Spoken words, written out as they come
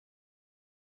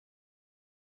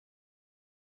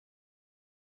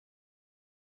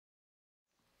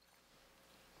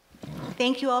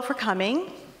thank you all for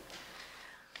coming.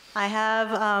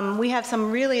 We have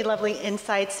some really lovely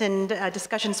insights and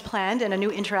discussions planned in a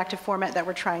new interactive format that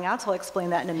we're trying out, so I'll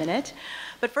explain that in a minute.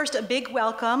 But first, a big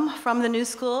welcome from the New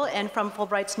School and from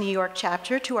Fulbright's New York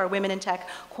chapter to our Women in Tech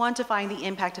Quantifying the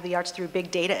Impact of the Arts Through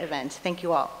Big Data event. Thank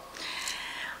you all.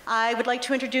 I would like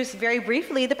to introduce very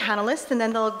briefly the panelists, and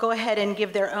then they'll go ahead and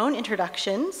give their own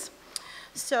introductions.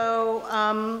 So,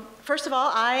 first of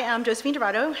all, I am Josephine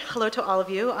Dorado. Hello to all of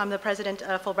you. I'm the president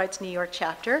of Fulbright's New York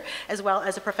chapter, as well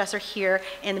as a professor here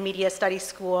in the Media Studies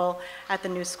School at the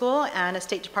New School, and a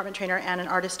State Department trainer and an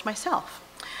artist myself.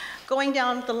 Going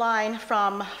down the line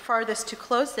from farthest to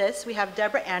closest, we have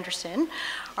Deborah Anderson,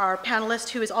 our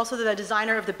panelist, who is also the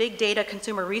designer of the Big Data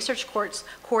Consumer Research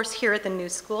course here at the New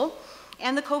School,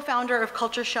 and the co-founder of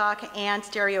Culture Shock and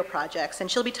Stereo Projects.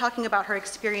 And she'll be talking about her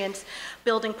experience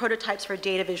building prototypes for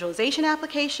data visualization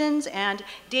applications and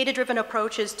data-driven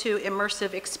approaches to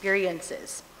immersive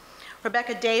experiences.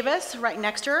 Rebecca Davis, right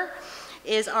next to her,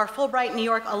 is our Fulbright New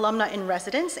York alumna in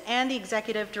residence and the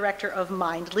executive director of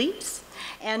Mind Leaps.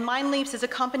 And Mind Leaps is a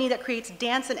company that creates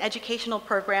dance and educational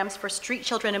programs for street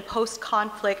children in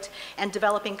post-conflict and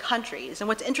developing countries. And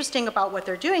what's interesting about what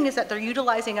they're doing is that they're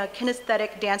utilizing a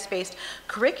kinesthetic dance-based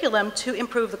curriculum to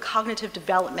improve the cognitive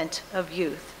development of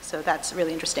youth. So that's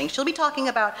really interesting. She'll be talking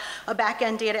about a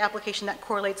back-end data application that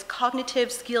correlates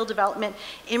cognitive skill development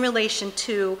in relation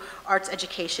to arts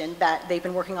education that they've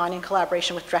been working on in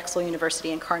collaboration with Drexel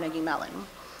University and Carnegie Mellon.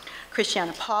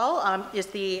 Christiana Paul is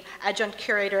the adjunct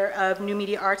curator of new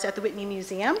media arts at the Whitney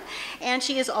Museum, and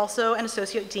she is also an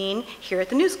associate dean here at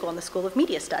the New School in the School of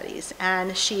Media Studies.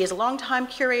 And she is a longtime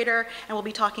curator, and we'll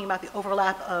be talking about the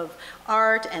overlap of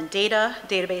art and data,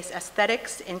 database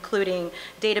aesthetics, including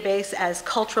database as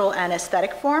cultural and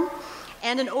aesthetic form,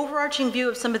 and an overarching view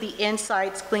of some of the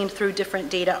insights gleaned through different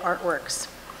data artworks.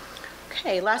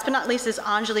 Okay, last but not least is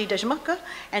Anjali Deshmukh,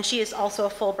 and she is also a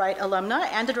Fulbright alumna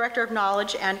and the Director of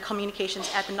Knowledge and Communications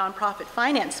at the Nonprofit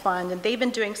Finance Fund, and they've been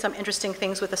doing some interesting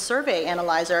things with a survey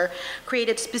analyzer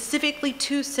created specifically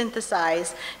to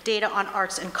synthesize data on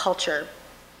arts and culture.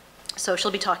 So she'll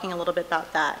be talking a little bit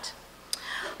about that.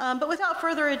 But without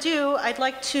further ado, I'd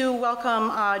like to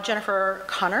welcome Jennifer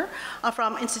Connor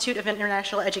from Institute of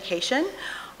International Education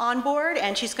on board,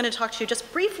 and she's going to talk to you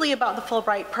just briefly about the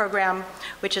Fulbright program,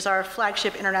 which is our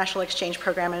flagship international exchange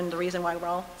program and the reason why we're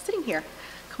all sitting here.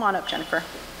 Come on up, Jennifer.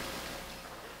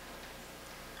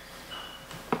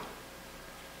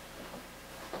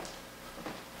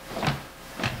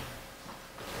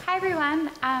 Hi everyone,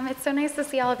 it's so nice to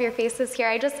see all of your faces here.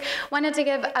 I just wanted to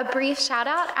give a brief shout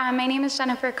out. My name is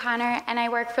Jennifer Connor and I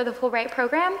work for the Fulbright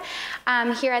program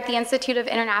here at the Institute of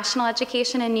International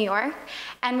Education in New York.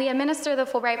 And we administer the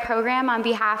Fulbright program on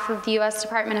behalf of the US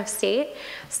Department of State.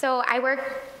 So I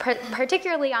work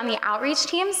particularly on the outreach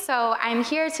team, so I'm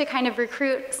here to kind of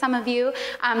recruit some of you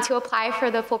to apply for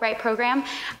the Fulbright program.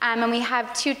 And we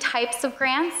have two types of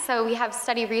grants. So we have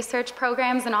study research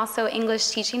programs and also English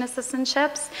teaching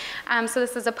assistantships. So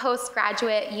this is a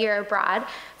postgraduate year abroad,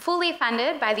 fully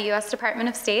funded by the US Department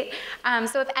of State.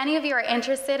 So if any of you are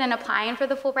interested in applying for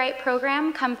the Fulbright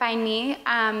program, come find me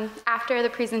after the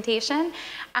presentation.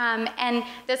 And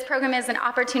this program is an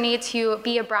opportunity to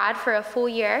be abroad for a full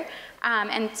year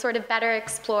and sort of better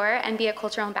explore and be a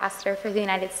cultural ambassador for the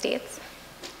United States.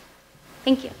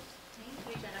 Thank you.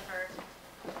 Thank you, Jennifer.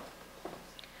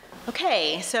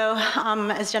 Okay, so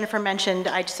as Jennifer mentioned,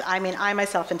 I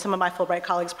myself and some of my Fulbright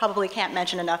colleagues probably can't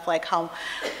mention enough like how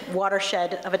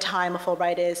watershed of a time a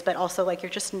Fulbright is, but also like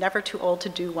you're just never too old to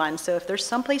do one. So if there's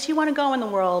some place you want to go in the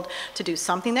world to do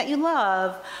something that you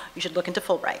love, you should look into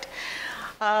Fulbright.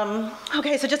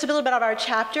 Okay, so just a little bit about our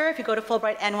chapter. If you go to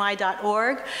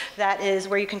fulbrightny.org, that is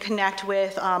where you can connect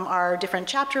with our different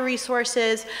chapter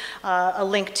resources. A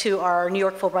link to our New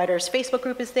York Fulbrighters Facebook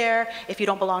group is there. If you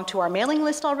don't belong to our mailing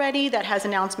list already, that has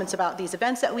announcements about these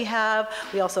events that we have.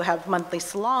 We also have monthly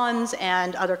salons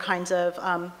and other kinds of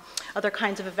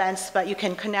events, but you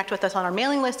can connect with us on our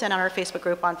mailing list and on our Facebook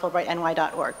group on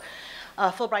fulbrightny.org.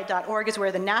 Fulbright.org is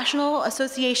where the National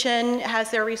Association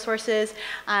has their resources,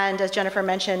 and as Jennifer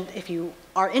mentioned, if you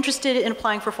are interested in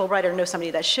applying for Fulbright or know somebody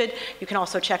that should, you can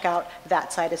also check out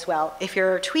that site as well. If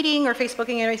you're tweeting or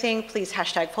Facebooking anything, please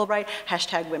hashtag Fulbright,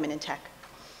 hashtag Women in Tech.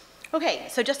 Okay,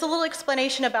 so just a little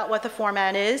explanation about what the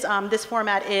format is. This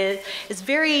format is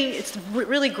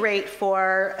really great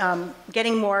for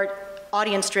getting more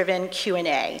audience-driven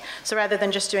Q&A. So rather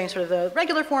than just doing sort of the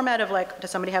regular format of like,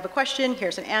 does somebody have a question?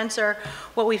 Here's an answer.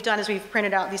 What we've done is we've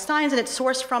printed out these signs, and it's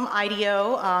sourced from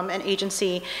IDEO, an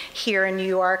agency here in New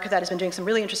York that has been doing some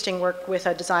really interesting work with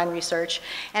design research.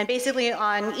 And basically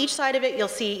on each side of it, you'll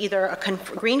see either a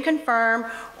green confirm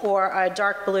or a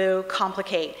dark blue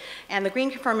complicate. And the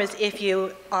green confirm is if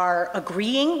you are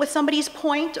agreeing with somebody's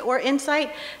point or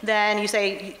insight, then you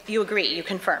say you agree, you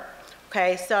confirm.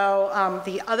 Okay, so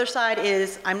the other side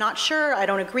is I'm not sure, I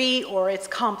don't agree, or it's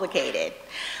complicated.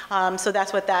 So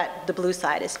that's what the blue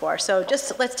side is for. So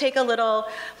just let's take a little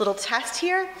test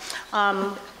here.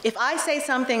 If I say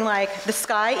something like the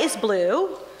sky is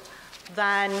blue,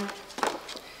 then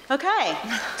okay,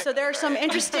 so there are some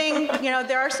interesting,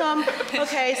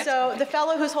 okay, so the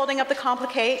fellow who's holding up the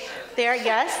complicate there,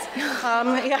 yes,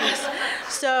 yes.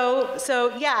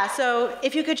 So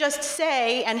if you could just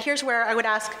say, and here's where I would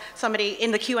ask somebody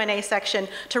in the Q&A section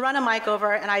to run a mic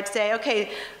over, and I'd say,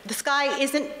 okay, the sky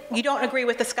isn't, you don't agree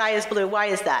with the sky is blue, why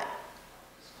is that?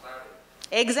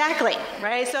 Exactly,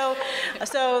 right? So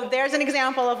there's an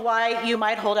example of why you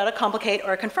might hold out a complicate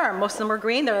or a confirm. Most of them are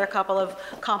green, there are a couple of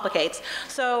complicates.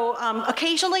 So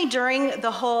occasionally during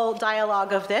the whole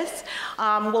dialogue of this,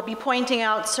 we'll be pointing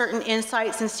out certain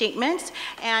insights and statements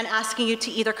and asking you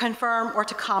to either confirm or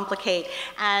to complicate.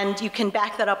 And you can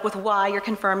back that up with why you're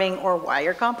confirming or why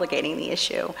you're complicating the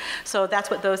issue. So that's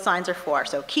what those signs are for,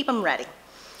 so keep them ready.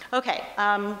 Okay.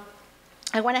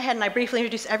 I went ahead and I briefly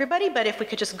introduced everybody, but if we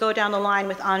could just go down the line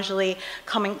with Anjali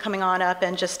coming on up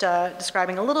and just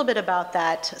describing a little bit about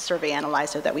that survey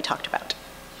analyzer that we talked about.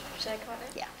 Should I go ahead?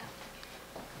 Yeah.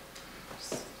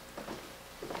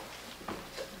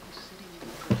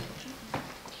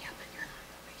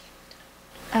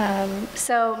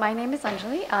 So my name is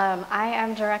Anjali. I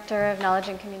am Director of Knowledge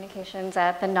and Communications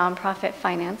at the Nonprofit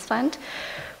Finance Fund.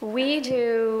 We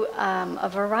do a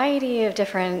variety of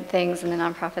different things in the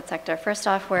nonprofit sector. First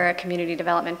off, we're a community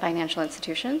development financial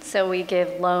institution, so we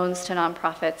give loans to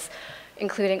nonprofits,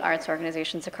 including arts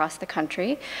organizations across the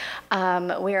country.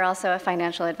 We are also a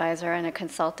financial advisor and a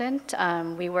consultant.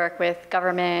 We work with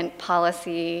government,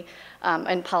 policy,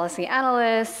 and policy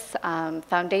analysts,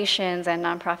 foundations, and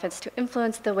nonprofits to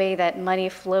influence the way that money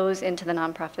flows into the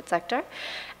nonprofit sector.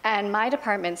 And my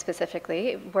department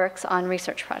specifically works on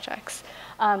research projects.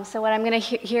 So what I'm going to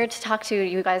here to talk to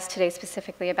you guys today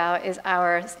specifically about is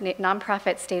our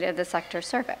nonprofit State of the Sector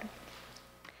survey.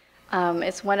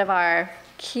 It's one of our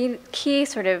key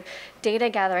sort of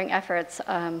data gathering efforts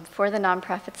for the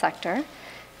nonprofit sector.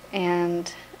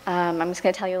 And I'm just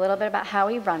going to tell you a little bit about how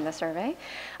we run the survey.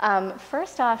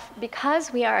 First off,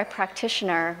 because we are a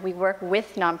practitioner, we work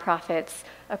with nonprofits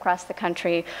across the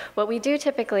country. What we do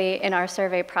typically in our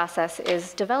survey process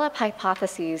is develop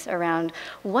hypotheses around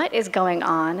what is going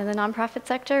on in the nonprofit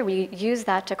sector. We use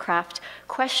that to craft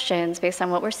questions based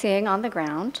on what we're seeing on the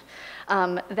ground.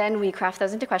 Then we craft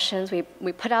those into questions.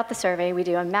 We put out the survey. We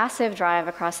do a massive drive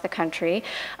across the country.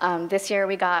 This year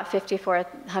we got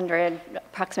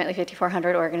approximately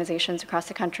 5,400 organizations across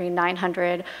the country,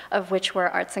 900 of which were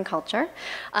arts and culture.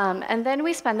 And then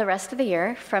we spend the rest of the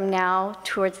year, from now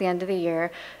towards the end of the year,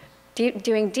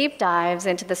 doing deep dives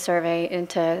into the survey,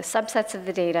 into subsets of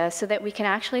the data, so that we can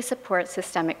actually support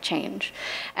systemic change.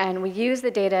 And we use the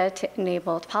data to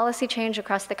enable policy change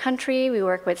across the country. We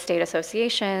work with state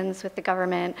associations, with the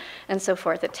government, and so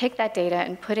forth, that take that data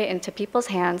and put it into people's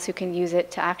hands who can use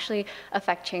it to actually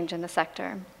affect change in the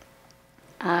sector.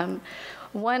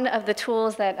 One of the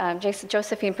tools that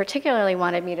Josephine particularly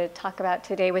wanted me to talk about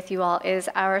today with you all is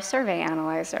our survey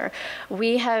analyzer.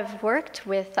 We have worked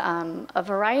with a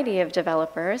variety of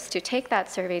developers to take that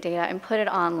survey data and put it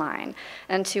online,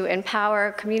 and to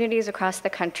empower communities across the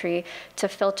country to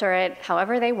filter it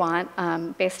however they want,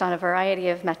 based on a variety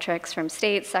of metrics from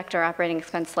state, sector, operating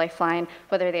expense, lifeline,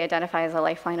 whether they identify as a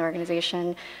lifeline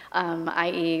organization,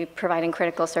 i.e. providing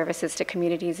critical services to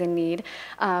communities in need.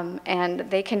 And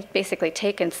they can basically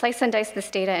take and slice and dice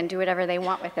this data and do whatever they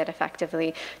want with it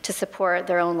effectively to support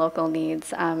their own local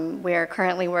needs. We're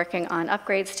currently working on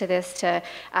upgrades to this to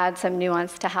add some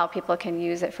nuance to how people can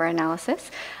use it for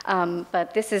analysis.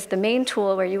 But this is the main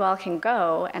tool where you all can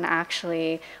go and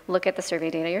actually look at the survey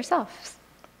data yourselves.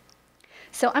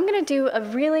 So I'm going to do a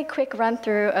really quick run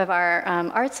through of our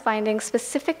arts findings,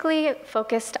 specifically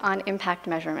focused on impact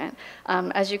measurement.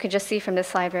 As you can just see from this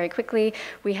slide very quickly,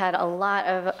 we had a lot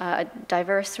of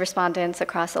diverse respondents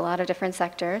across a lot of different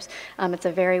sectors. It's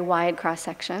a very wide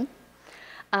cross-section.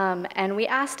 And we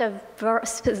asked a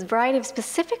variety of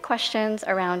specific questions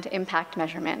around impact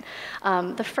measurement.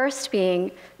 The first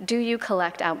being, do you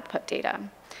collect output data?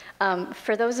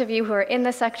 For those of you who are in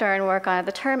the sector and work on it,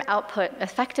 the term output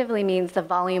effectively means the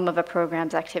volume of a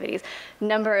program's activities.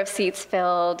 Number of seats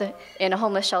filled. In a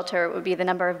homeless shelter, it would be the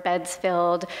number of beds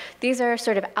filled. These are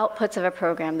sort of outputs of a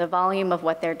program, the volume of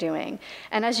what they're doing.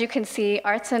 And as you can see,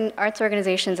 arts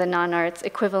organizations and non-arts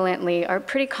equivalently are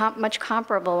pretty much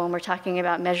comparable when we're talking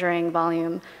about measuring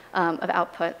volume of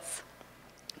outputs.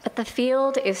 But the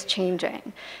field is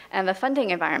changing, and the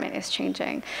funding environment is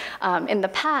changing. In the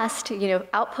past,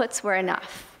 outputs were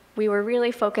enough. We were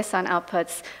really focused on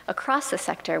outputs across the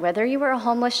sector. Whether you were a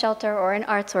homeless shelter or an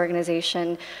arts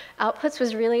organization, outputs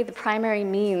was really the primary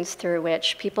means through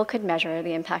which people could measure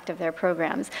the impact of their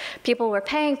programs. People were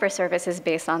paying for services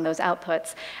based on those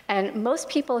outputs, and most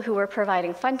people who were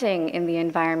providing funding in the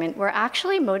environment were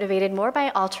actually motivated more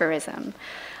by altruism.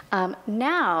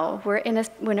 Now, we're in a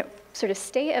sort of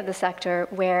state of the sector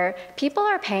where people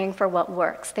are paying for what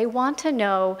works. They want to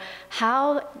know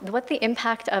what the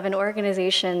impact of an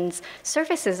organization's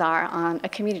services are on a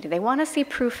community. They want to see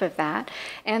proof of that,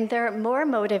 and they're more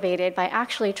motivated by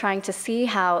actually trying to see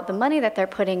how the money that they're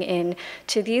putting in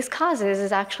to these causes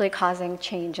is actually causing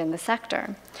change in the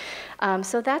sector.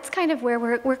 So that's kind of where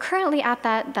we're currently at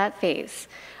that phase.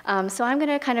 So I'm going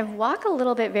to kind of walk a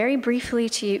little bit very briefly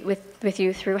with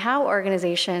you through how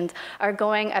organizations are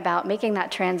going about making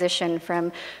that transition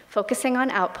from focusing on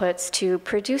outputs to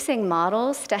producing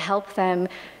models to help them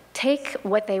take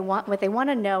what they want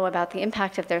to know about the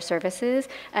impact of their services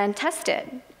and test it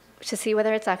to see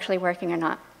whether it's actually working or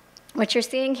not. What you're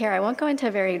seeing here, I won't go into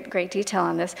very great detail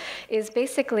on this, is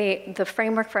basically the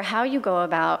framework for how you go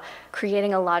about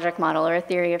creating a logic model or a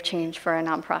theory of change for a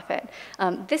nonprofit.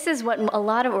 This is what a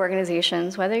lot of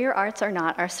organizations, whether you're arts or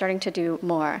not, are starting to do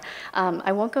more.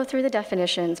 I won't go through the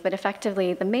definitions, but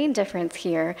effectively the main difference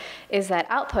here is that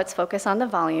outputs focus on the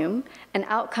volume and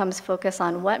outcomes focus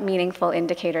on what meaningful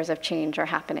indicators of change are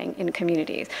happening in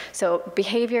communities. So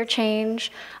behavior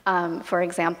change, for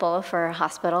example, for a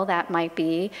hospital, that might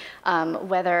be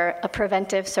whether a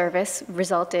preventive service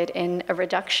resulted in a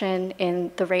reduction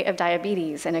in the rate of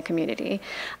diabetes in a community.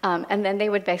 And then they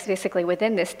would basically,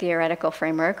 within this theoretical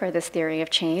framework or this theory of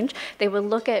change, they would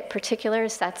look at particular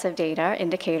sets of data,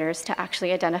 indicators, to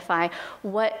actually identify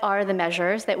what are the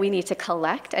measures that we need to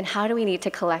collect and how do we need to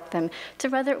collect them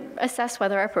to assess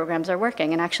whether our programs are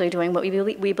working and actually doing what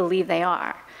we believe they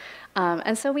are.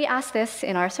 And so we asked this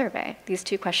in our survey, these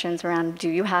two questions around, do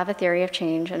you have a theory of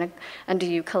change and do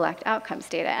you collect outcomes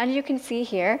data? And you can see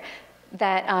here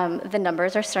that the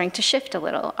numbers are starting to shift a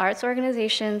little. Arts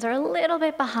organizations are a little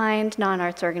bit behind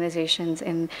non-arts organizations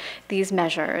in these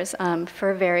measures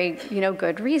for very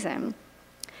good reason.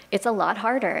 It's a lot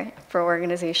harder for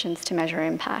organizations to measure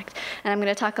impact. And I'm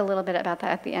going to talk a little bit about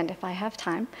that at the end if I have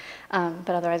time. But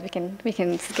otherwise, we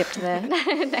can skip to the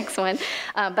next one.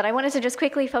 But I wanted to just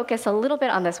quickly focus a little bit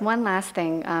on this one last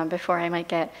thing before I might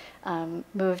get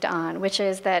moved on, which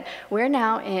is that we're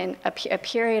now in a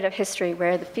period of history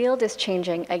where the field is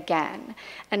changing again.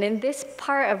 And in this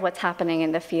part of what's happening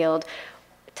in the field,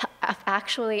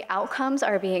 actually outcomes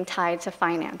are being tied to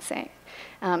financing.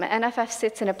 NFF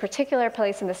sits in a particular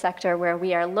place in the sector where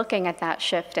we are looking at that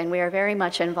shift, and we are very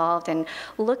much involved in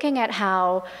looking at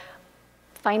how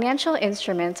financial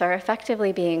instruments are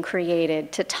effectively being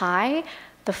created to tie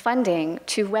the funding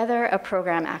to whether a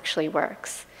program actually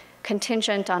works,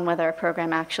 contingent on whether a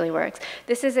program actually works.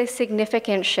 This is a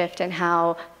significant shift in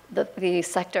how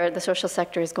the social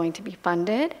sector is going to be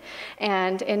funded,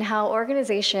 and in how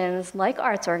organizations like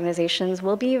arts organizations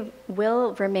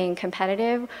will remain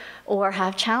competitive or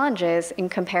have challenges in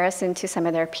comparison to some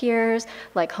of their peers,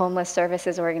 like homeless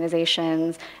services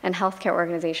organizations and healthcare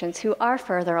organizations who are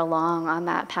further along on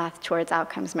that path towards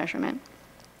outcomes measurement.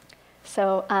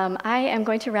 So I am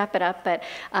going to wrap it up, but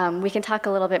we can talk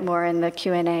a little bit more in the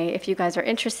Q&A if you guys are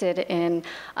interested in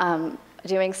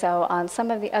doing so on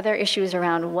some of the other issues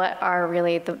around what are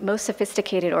really the most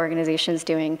sophisticated organizations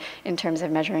doing in terms of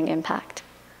measuring impact.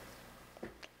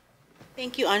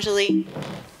 Thank you, Anjali.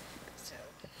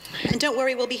 And don't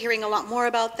worry, we'll be hearing a lot more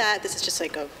about that. This is just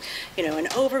like an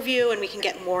overview, and we can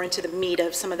get more into the meat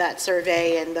of some of that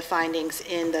survey and the findings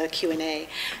in the Q&A.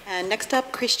 And next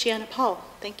up, Christiana Paul.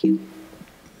 Thank you.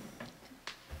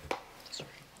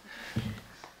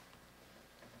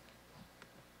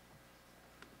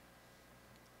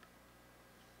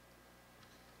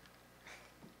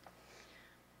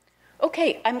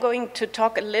 Okay, I'm going to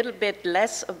talk a little bit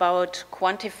less about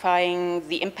quantifying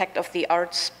the impact of the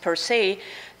arts per se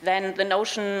than the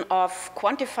notion of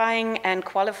quantifying and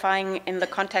qualifying in the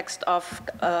context of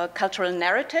cultural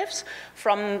narratives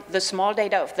from the small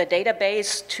data of the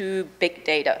database to big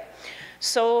data.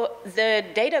 So the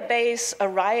database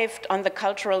arrived on the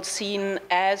cultural scene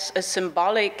as a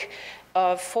symbolic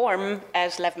form,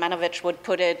 as Lev Manovich would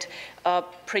put it,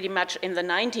 pretty much in the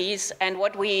 90s. And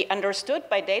what we understood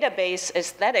by database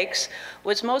aesthetics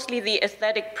was mostly the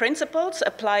aesthetic principles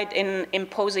applied in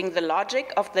imposing the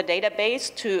logic of the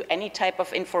database to any type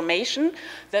of information,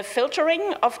 the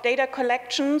filtering of data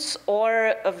collections,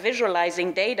 or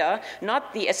visualizing data,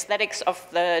 not the aesthetics of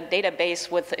the database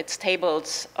with its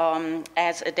tables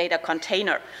as a data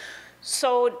container.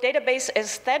 So database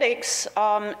aesthetics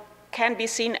can be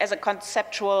seen as a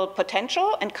conceptual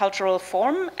potential and cultural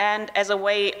form, and as a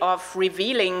way of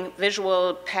revealing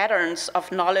visual patterns of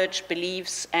knowledge,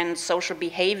 beliefs, and social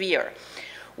behavior.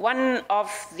 One of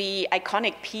the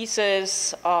iconic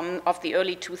pieces of the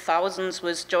early 2000s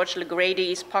was George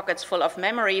Legrady's Pockets Full of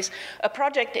Memories, a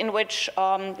project in which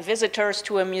visitors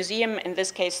to a museum, in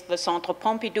this case the Centre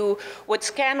Pompidou, would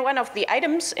scan one of the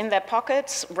items in their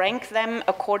pockets, rank them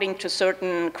according to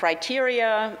certain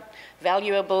criteria,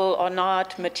 valuable or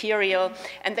not, material,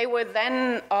 and they were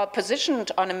then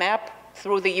positioned on a map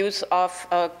through the use of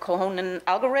a Kohonen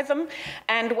algorithm.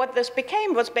 And what this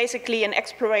became was basically an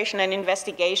exploration and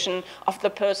investigation of the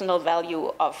personal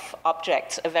value of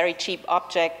objects, a very cheap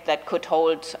object that could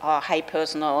hold high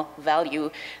personal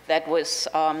value that was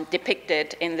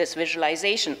depicted in this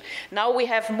visualization. Now we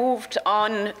have moved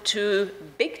on to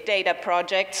big data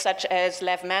projects such as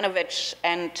Lev Manovich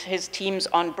and his teams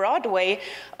on Broadway,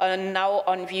 now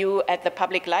on view at the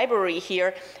public library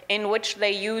here, in which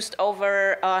they used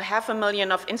over 500,000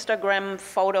 of Instagram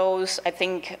photos, I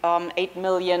think 8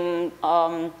 million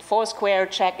Foursquare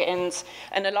check-ins,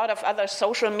 and a lot of other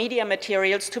social media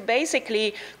materials to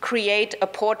basically create a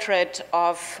portrait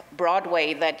of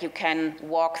Broadway that you can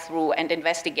walk through and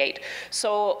investigate.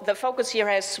 So the focus here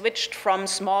has switched from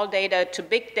small data to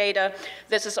big data.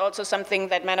 This is also something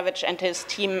that Manovich and his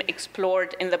team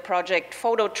explored in the project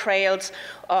Photo Trails.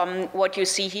 What you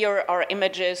see here are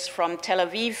images from Tel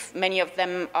Aviv. Many of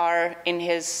them are in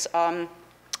his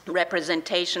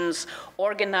representations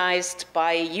organized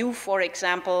by you, for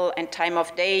example, and time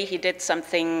of day. He did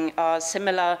something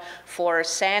similar for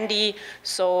Sandy.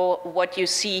 So what you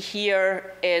see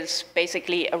here is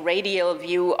basically a radial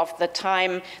view of the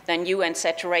time, then hue and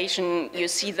saturation. You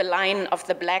see the line of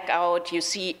the blackout, you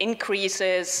see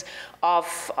increases of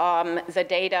the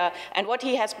data. And what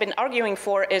he has been arguing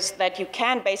for is that you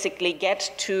can basically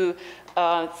get to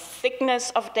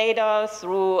thickness of data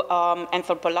through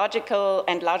anthropological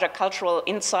and larger cultural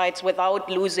insights without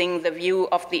losing the view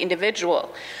of the individual.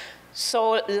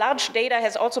 So large data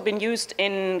has also been used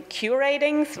in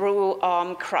curating through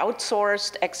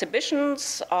crowdsourced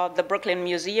exhibitions. The Brooklyn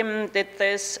Museum did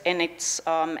this in its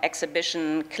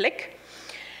exhibition Click.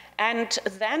 And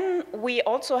then we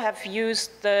also have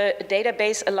used the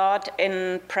database a lot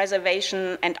in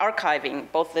preservation and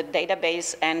archiving, both the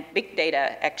database and big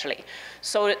data, actually.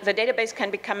 So the database can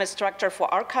become a structure for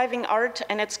archiving art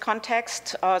and its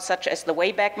context, such as the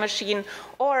Wayback Machine,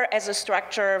 or as a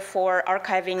structure for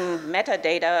archiving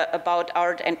metadata about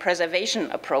art and preservation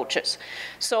approaches.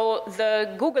 So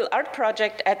the Google Art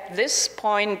Project at this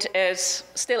point is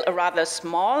still a rather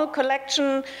small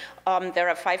collection. There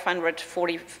are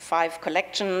 545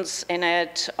 collections in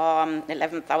it,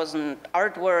 11,000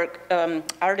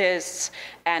 artists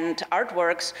and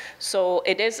artworks. So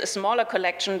it is a smaller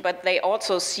collection, but they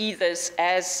also see this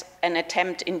as an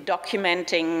attempt in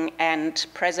documenting and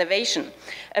preservation.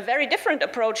 A very different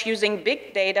approach using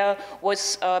big data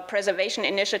was a preservation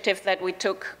initiative that we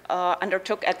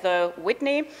undertook at the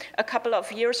Whitney a couple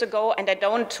of years ago, and I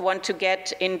don't want to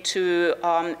get into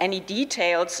any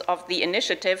details of the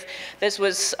initiative. This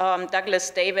was Douglas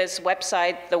Davis'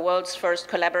 website, the world's first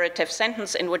collaborative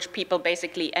sentence, in which people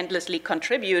basically endlessly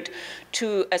contribute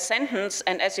to a sentence.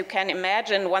 And as you can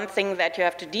imagine, one thing that you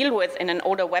have to deal with in an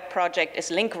older web project is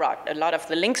link rot. A lot of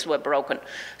the links were broken.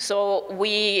 So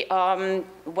we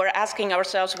were asking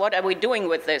ourselves, what are we doing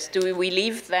with this? Do we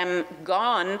leave them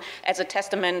gone as a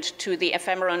testament to the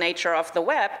ephemeral nature of the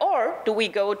web, or do we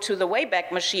go to the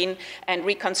Wayback Machine and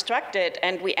reconstruct it?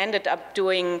 And we ended up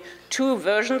doing two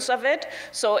versions of it.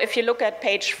 So if you look at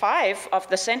page 5 of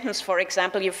the sentence, for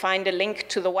example, you find a link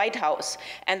to the White House.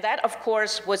 And that, of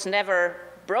course, was never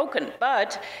broken.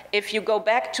 But if you go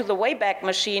back to the Wayback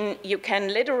Machine, you can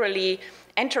literally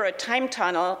enter a time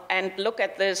tunnel and look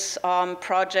at this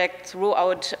project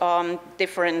throughout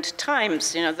different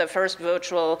times. You know, the first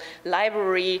virtual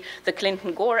library, the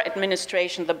Clinton-Gore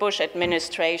administration, the Bush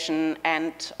administration,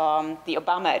 and the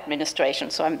Obama administration.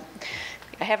 So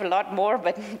I have a lot more,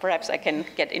 but perhaps I can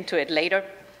get into it later.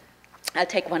 I'll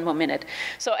take one more minute.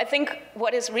 So I think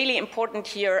what is really important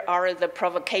here are the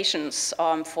provocations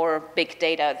for big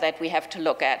data that we have to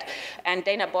look at. And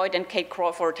Dana Boyd and Kate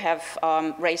Crawford have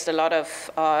raised a lot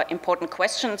of important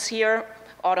questions here.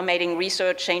 Automating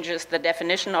research changes the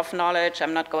definition of knowledge.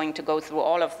 I'm not going to go through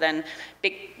all of them.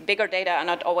 Bigger data are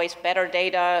not always better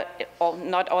data.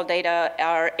 Not all data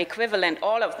are equivalent.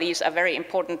 All of these are very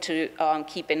important to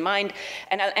keep in mind.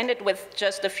 And I'll end it with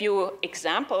just a few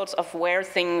examples of where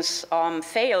things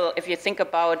fail. If you think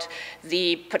about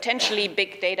the potentially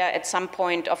big data at some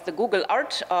point of the Google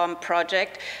Art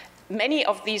project, many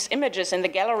of these images in the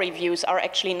gallery views are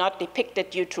actually not depicted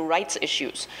due to rights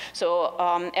issues.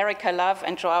 So Erica Love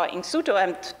and Joao Insuto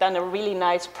have done a really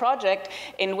nice project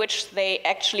in which they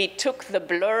actually took the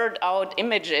blurred out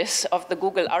images of the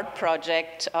Google Art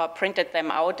project, printed them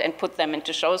out and put them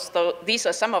into shows. So these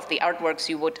are some of the artworks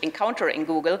you would encounter in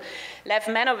Google. Lev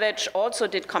Manovich also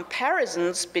did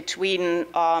comparisons between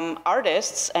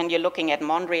artists, and you're looking at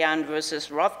Mondrian versus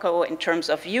Rothko in terms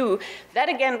of view. That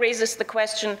again raises the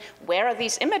question, where are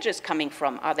these images coming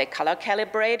from? Are they color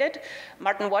calibrated?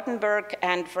 Martin Wattenberg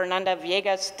and Fernanda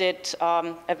Viegas did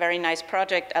a very nice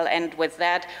project, I'll end with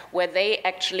that, where they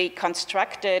actually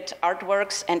constructed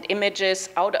artworks and images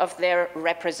out of their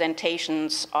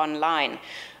representations online,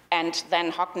 and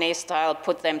then Hockney style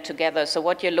put them together. So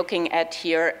what you're looking at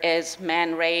here is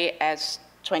Man Ray as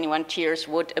 21 Tears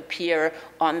would appear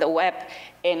on the web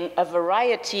in a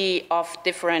variety of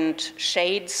different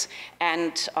shades,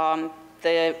 and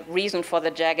the reason for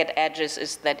the jagged edges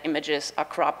is that images are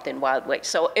cropped in wild ways.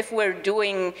 So if we're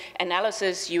doing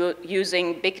analysis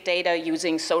using big data,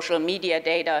 using social media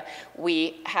data,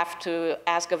 we have to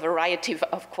ask a variety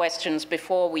of questions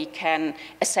before we can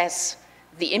assess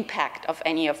the impact of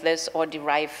any of this or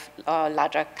derive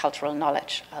larger cultural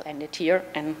knowledge. I'll end it here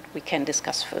and we can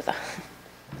discuss further.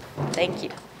 Thank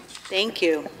you. Thank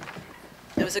you.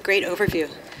 That was a great overview.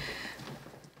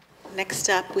 Next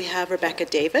up, we have Rebecca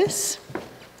Davis.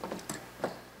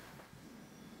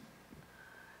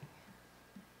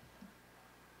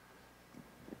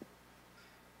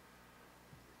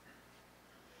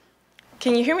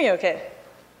 Can you hear me okay?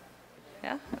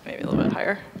 Yeah, maybe a little bit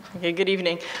higher. Okay, good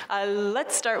evening.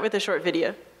 Let's start with a short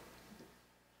video.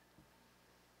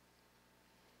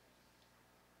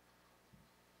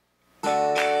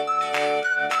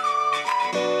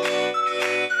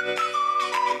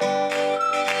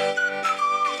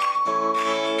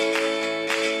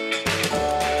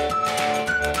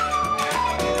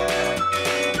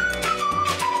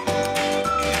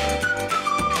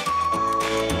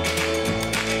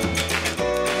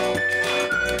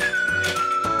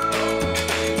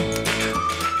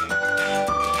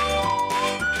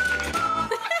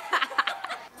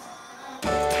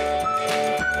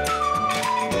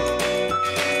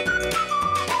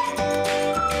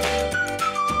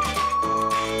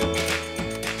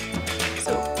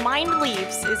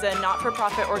 Is a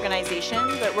not-for-profit organization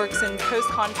that works in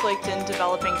post-conflict and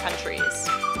developing countries.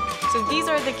 So these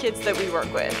are the kids that we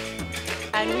work with.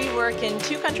 And we work in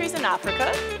 2 countries in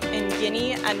Africa, in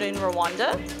Guinea and in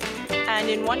Rwanda, and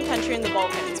in 1 country in the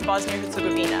Balkans, Bosnia and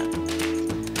Herzegovina.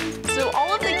 So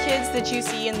all of the kids that you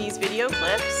see in these video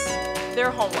clips,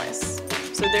 they're homeless.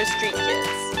 So they're street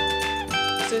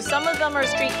kids. So some of them are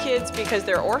street kids because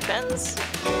they're orphans,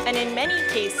 and in many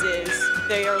cases,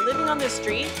 they are living on the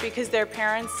street because their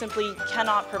parents simply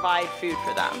cannot provide food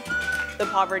for them. The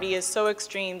poverty is so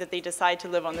extreme that they decide to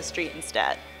live on the street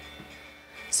instead.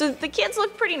 So the kids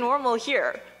look pretty normal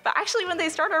here, but actually when they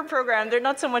start our program, they're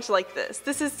not so much like this.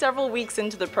 This is several weeks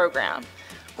into the program.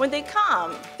 When they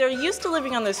come, they're used to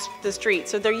living on the street,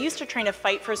 so they're used to trying to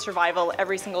fight for survival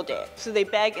every single day. So they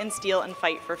beg and steal and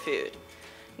fight for food.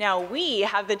 Now we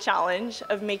have the challenge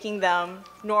of making them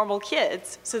normal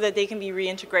kids so that they can be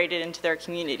reintegrated into their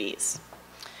communities.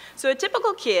 So a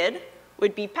typical kid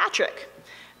would be Patrick.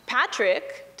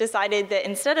 Patrick decided that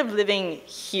instead of living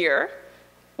here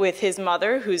with his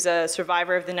mother, who's a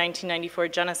survivor of the 1994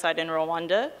 genocide in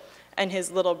Rwanda, and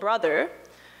his little brother,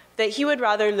 that he would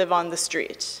rather live on the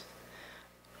street.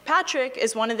 Patrick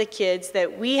is one of the kids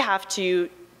that we have to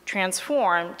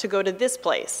transform to go to this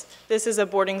place. This is a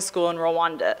boarding school in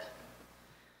Rwanda.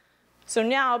 So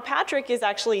now Patrick is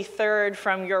actually 3rd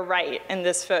from your right in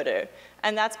this photo,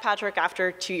 and that's Patrick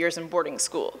after 2 years in boarding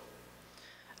school.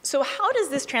 So how does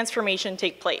this transformation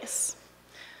take place?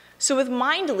 So with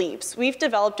Mind Leaps, we've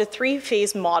developed a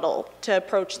 3-phase model to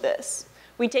approach this.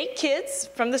 We take kids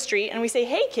from the street and we say,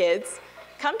 hey kids,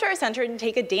 come to our center and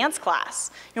take a dance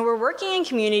class. And we're working in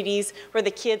communities where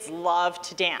the kids love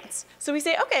to dance. So we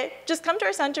say, okay, just come to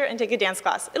our center and take a dance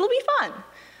class. It'll be fun.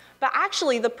 But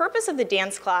actually, the purpose of the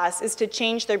dance class is to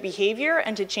change their behavior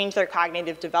and to change their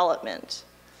cognitive development.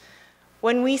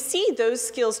 When we see those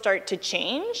skills start to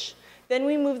change, then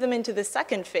we move them into the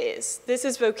second phase. This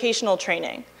is vocational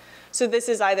training. So this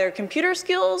is either computer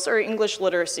skills or English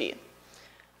literacy.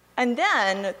 And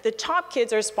then the top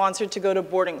kids are sponsored to go to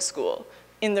boarding school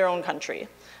in their own country.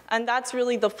 And that's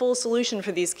really the full solution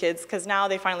for these kids, because now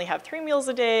they finally have 3 meals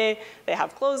a day, they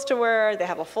have clothes to wear, they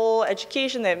have a full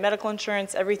education, they have medical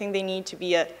insurance, everything they need to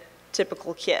be a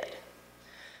typical kid.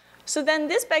 So then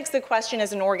this begs the question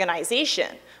as an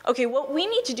organization, okay, what we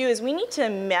need to do is we need to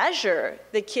measure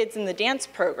the kids in the dance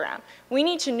program. We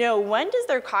need to know, when does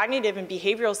their cognitive and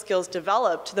behavioral skills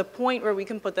develop to the point where we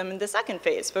can put them in the second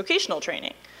phase, vocational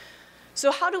training.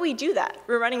 So how do we do that?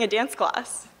 We're running a dance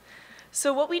class.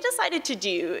 So what we decided to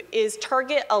do is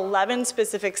target 11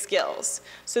 specific skills.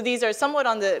 So these are somewhat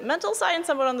on the mental side and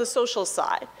somewhat on the social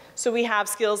side. So we have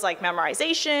skills like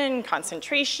memorization,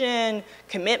 concentration,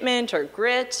 commitment or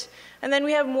grit, and then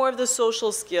we have more of the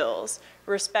social skills,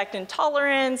 respect and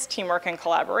tolerance, teamwork and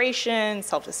collaboration,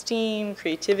 self-esteem,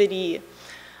 creativity.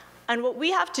 And what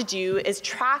we have to do is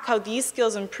track how these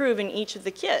skills improve in each of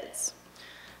the kids.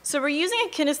 So we're using a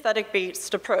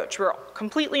kinesthetic-based approach. We're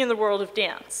completely in the world of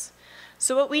dance.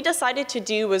 So what we decided to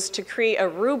do was to create a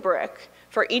rubric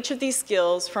for each of these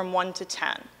skills from 1 to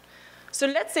 10. So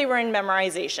let's say we're in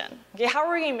memorization. Okay, how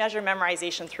are we going to measure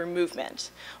memorization through movement?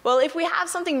 Well, if we have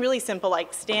something really simple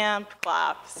like stamp,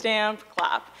 clap,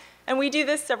 and we do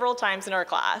this several times in our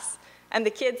class, and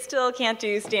the kids still can't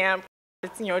do stamp,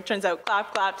 it turns out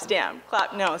clap, clap, stamp,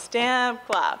 clap, no, stamp,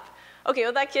 clap. Okay,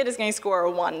 well that kid is going to score a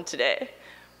 1 today.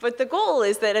 But the goal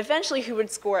is that eventually he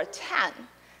would score a 10.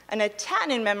 And a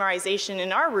 10 in memorization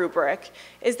in our rubric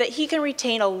is that he can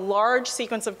retain a large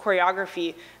sequence of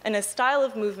choreography and a style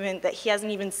of movement that he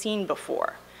hasn't even seen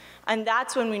before. And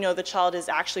that's when we know the child is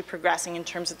actually progressing in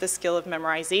terms of the skill of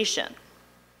memorization.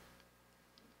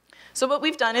 So what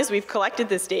we've done is we've collected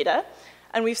this data,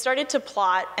 and we've started to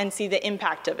plot and see the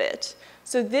impact of it.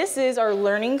 So this is our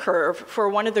learning curve for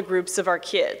one of the groups of our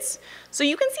kids. So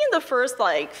you can see in the first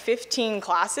 15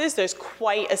 classes, there's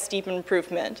quite a steep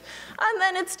improvement. And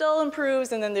then it still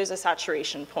improves, and then there's a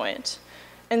saturation point.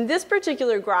 In this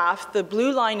particular graph, the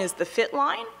blue line is the fit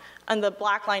line, and the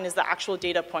black line is the actual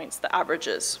data points, the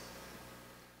averages.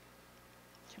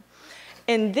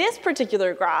 In this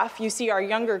particular graph, you see our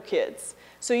younger kids.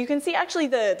 So you can see actually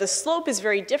the slope is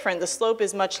very different. The slope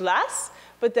is much less,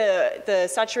 but the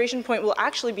saturation point will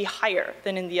actually be higher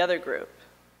than in the other group.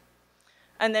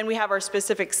 And then we have our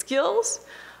specific skills.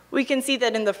 We can see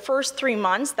that in the first 3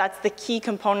 months, that's the key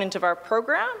component of our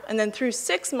program, and then through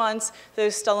 6 months,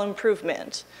 there's still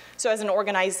improvement. So as an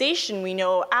organization, we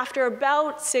know after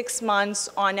about 6 months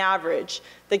on average,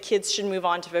 the kids should move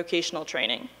on to vocational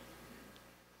training.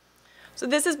 So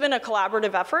this has been a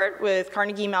collaborative effort with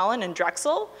Carnegie Mellon and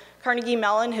Drexel. Carnegie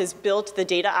Mellon has built the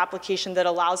data application that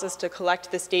allows us to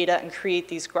collect this data and create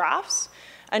these graphs.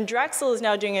 And Drexel is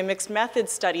now doing a mixed method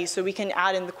study so we can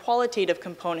add in the qualitative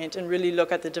component and really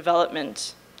look at the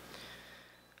development.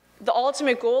 The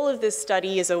ultimate goal of this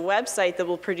study is a website that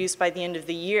will produce by the end of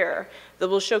the year that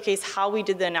will showcase how we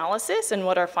did the analysis and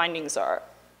what our findings are.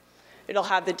 It'll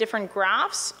have the different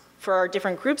graphs for our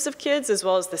different groups of kids as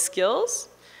well as the skills.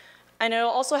 And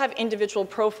it'll also have individual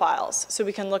profiles so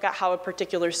we can look at how a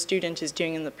particular student is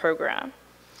doing in the program.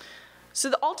 So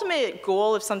the ultimate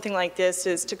goal of something like this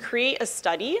is to create a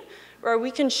study where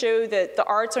we can show that the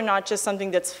arts are not just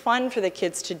something that's fun for the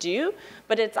kids to do,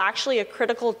 but it's actually a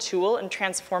critical tool in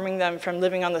transforming them from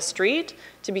living on the street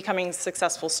to becoming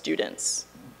successful students.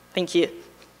 Thank you.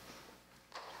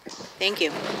 Thank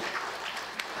you.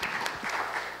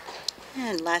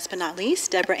 And last but not least,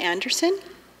 Deborah Anderson.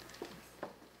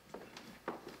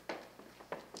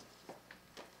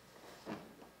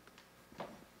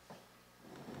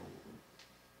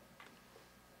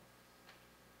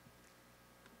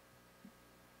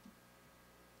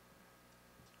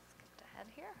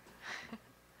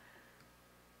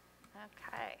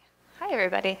 Okay. Hi,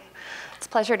 everybody. It's a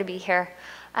pleasure to be here.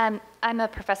 I'm a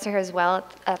professor here as well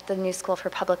at the New School for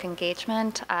Public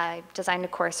Engagement. I designed a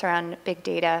course around big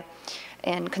data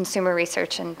in consumer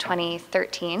research in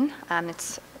 2013.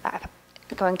 It's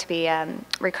going to be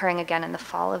recurring again in the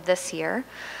fall of this year.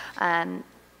 I'm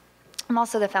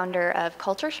also the founder of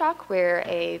Culture Shock.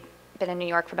 Been in New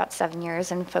York for about 7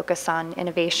 years and focus on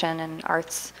innovation and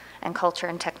arts and culture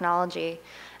and technology.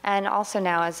 And also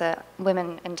now as a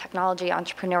women in technology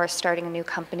entrepreneur starting a new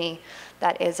company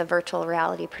that is a virtual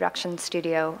reality production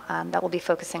studio that will be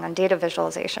focusing on data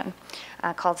visualization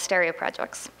called Stereo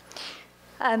Projects.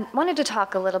 Wanted to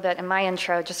talk a little bit in my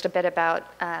intro, just a bit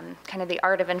about kind of the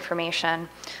art of information,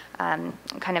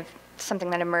 kind of something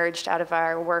that emerged out of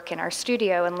our work in our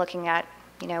studio and looking at,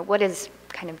 what is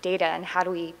kind of data and how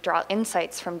do we draw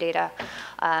insights from data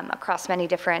across many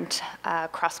different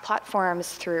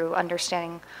cross-platforms through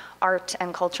understanding art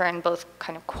and culture in both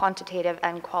kind of quantitative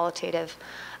and qualitative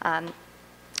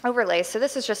overlays. So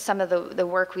this is just some of the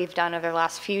work we've done over the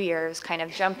last few years, kind of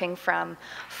jumping from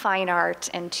fine art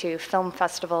into film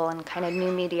festival and kind of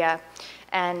new media,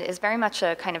 and is very much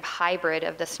a kind of hybrid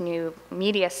of this new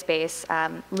media space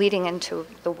leading into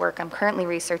the work I'm currently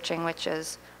researching, which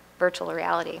is virtual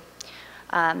reality.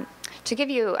 To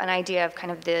give you an idea of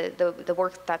kind of the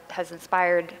work that has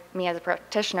inspired me as a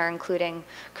practitioner, including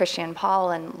Christian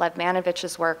Paul and Lev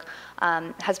Manovich's work,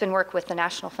 has been work with the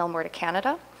National Film Board of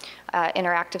Canada,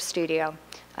 Interactive Studio.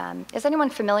 Is anyone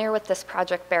familiar with this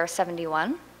project, Bear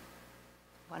 71?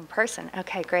 One person,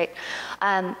 okay, great.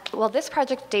 Well, this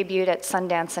project debuted at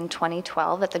Sundance in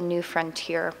 2012 at the New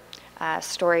Frontier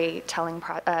storytelling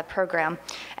program.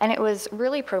 And it was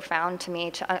really profound to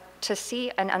me to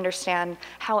see and understand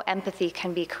how empathy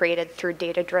can be created through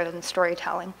data-driven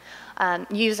storytelling,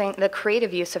 using the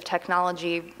creative use of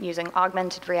technology, using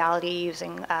augmented reality,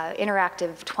 using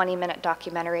interactive 20-minute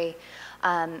documentary,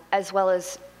 as well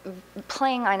as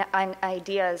playing on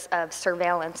ideas of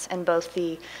surveillance in both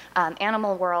the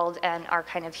animal world and our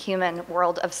kind of human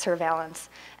world of surveillance,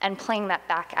 and playing that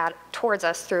back towards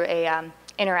us through a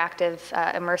interactive,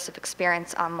 immersive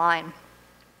experience online.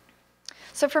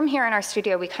 So from here in our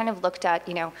studio, we kind of looked at,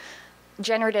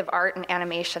 generative art and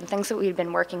animation, things that we've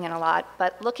been working in a lot,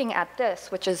 but looking at this,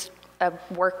 which is a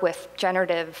work with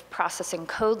generative processing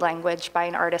code language by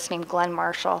an artist named Glenn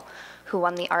Marshall, who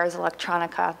won the Ars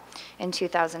Electronica in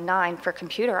 2009 for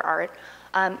computer art.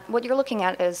 What you're looking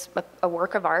at is a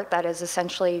work of art that is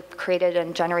essentially created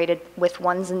and generated with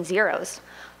ones and zeros.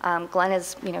 Glenn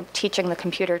is, teaching the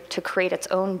computer to create its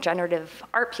own generative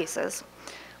art pieces.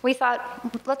 We thought,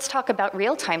 let's talk about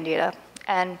real-time data,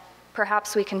 and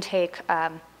perhaps we can take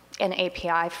an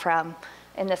API from,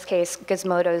 in this case,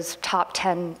 Gizmodo's top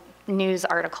 10 news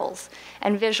articles,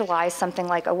 and visualize something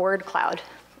like a word cloud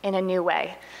in a new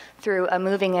way through a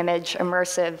moving image,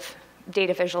 immersive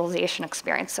data visualization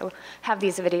experience. So have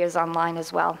these videos online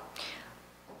as well.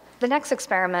 The next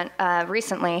experiment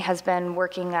recently has been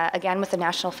working again with the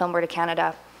National Film Board of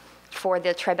Canada for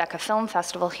the Tribeca Film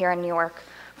Festival here in New York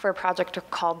for a project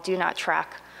called Do Not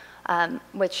Track,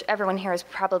 which everyone here is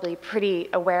probably pretty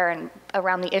aware and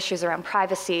around the issues around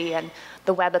privacy and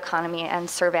the web economy and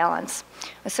surveillance.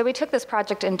 So we took this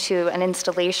project into an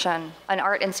installation, an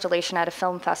art installation at a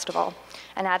film festival,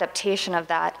 an adaptation of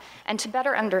that, and to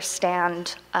better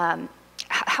understand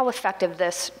how effective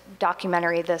this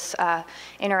documentary, this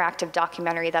interactive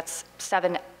documentary that's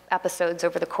 7 episodes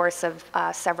over the course of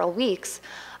several weeks,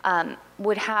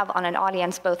 would have on an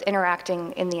audience both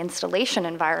interacting in the installation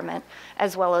environment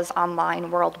as well as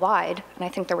online worldwide. And I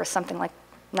think there was something like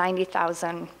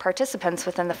 90,000 participants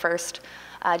within the first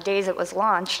days it was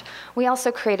launched. We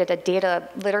also created a data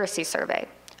literacy survey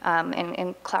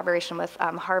in collaboration with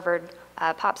Harvard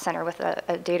Pop Center with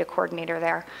a data coordinator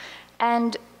there.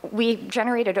 And we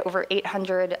generated over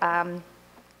 800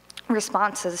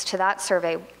 responses to that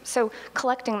survey. So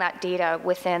collecting that data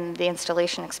within the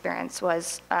installation experience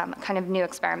was a kind of new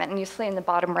experiment. And you see in the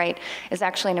bottom right is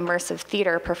actually an immersive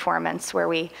theater performance where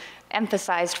we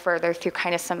emphasized further through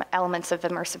kind of some elements of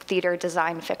immersive theater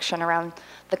design fiction around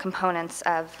the components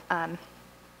of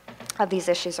these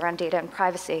issues around data and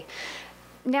privacy.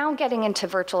 Now getting into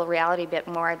virtual reality a bit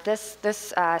more, this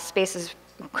space is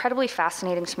incredibly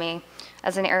fascinating to me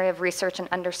as an area of research and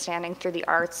understanding through the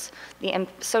arts, the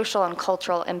social and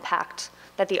cultural impact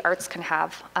that the arts can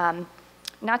have,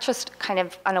 not just kind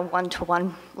of on a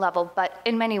one-to-one level, but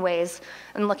in many ways,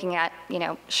 in looking at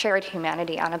shared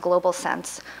humanity on a global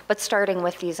sense, but starting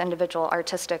with these individual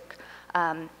artistic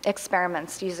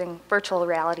experiments using virtual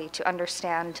reality to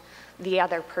understand the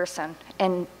other person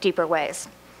in deeper ways.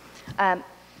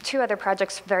 2 other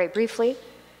projects very briefly.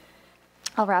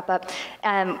 I'll wrap up.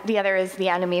 The other is The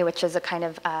Enemy, which is a kind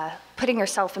of putting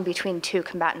yourself in between 2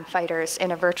 combatant fighters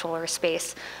in a virtual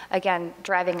space. Again,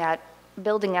 driving at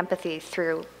building empathy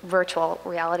through virtual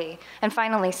reality. And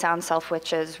finally, Sound Self,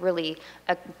 which is really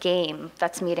a game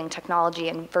that's meeting technology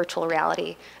and virtual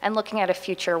reality and looking at a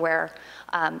future where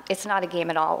it's not a game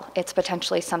at all. It's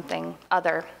potentially something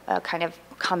other, a kind of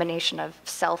combination of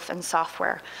self and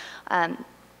software.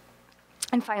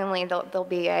 And finally, there'll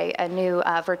be a new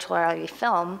virtual reality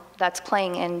film that's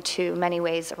playing into many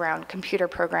ways around computer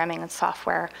programming and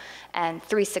software and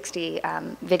 360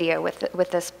 video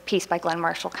with this piece by Glenn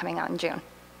Marshall coming out in June.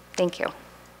 Thank you.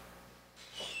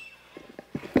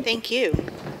 Thank you.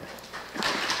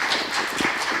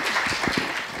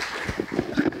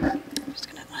 I'm just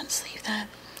going to unsleeve that.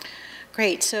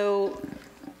 Great. So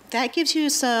that gives you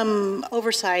some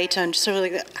oversight on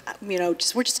sort of, we're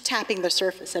just tapping the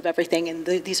surface of everything, and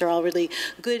these are all really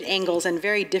good angles and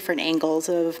very different angles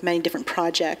of many different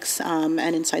projects and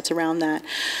insights around that.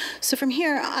 So from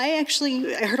here, I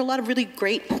heard a lot of really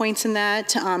great points in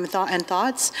that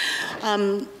thoughts.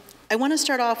 I want to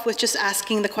start off with just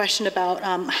asking the question about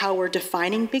how we're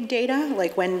defining big data,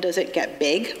 like when does it get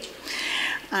big?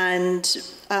 And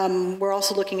we're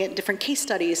also looking at different case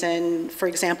studies, and for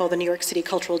example, the New York City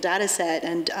cultural data set.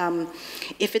 And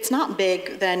if it's not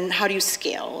big, then how do you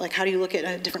scale? Like, how do you look at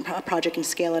a different project and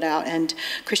scale it out? And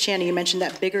Christiana, you mentioned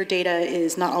that bigger data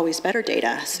is not always better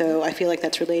data. So I feel like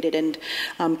that's related. And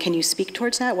can you speak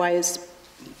towards that? Why is,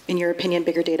 in your opinion,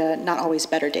 bigger data not always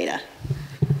better data?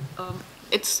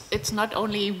 It's not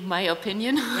only my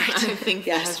opinion. Right. I think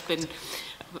there has been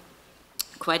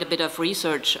quite a bit of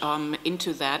research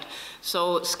into that.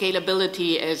 So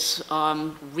scalability is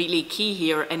really key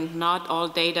here, and not all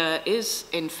data is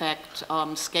in fact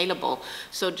scalable.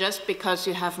 So just because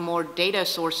you have more data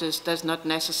sources does not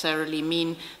necessarily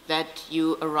mean that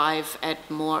you arrive at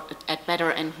better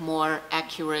and more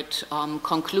accurate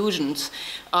conclusions.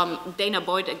 Dana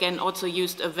Boyd again also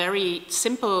used a very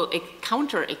simple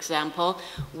counter example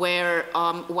where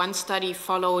one study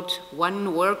followed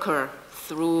one worker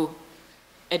through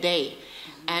a day.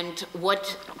 And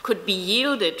what could be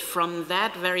yielded from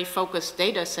that very focused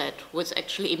data set was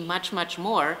actually much, much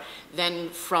more than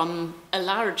from a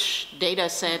large data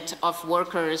set of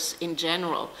workers in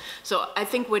general. So I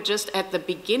think we're just at the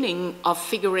beginning of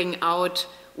figuring out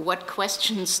what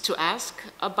questions to ask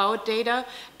about data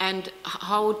and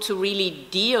how to really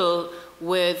deal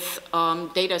with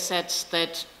data sets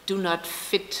that do not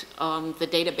fit the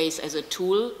database as a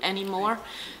tool anymore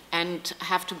and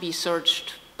have to be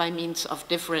searched by means of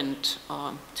different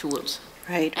tools.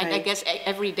 Right. And I guess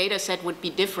every data set would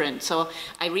be different. So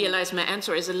I realize my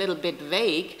answer is a little bit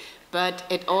vague, but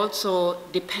it also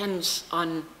depends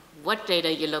on what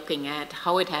data you're looking at,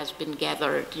 how it has been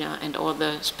gathered, and all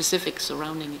the specifics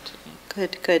surrounding it.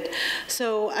 Good, good.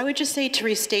 So I would just say, to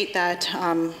restate that,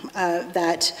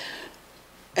 that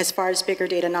as far as bigger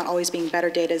data not always being better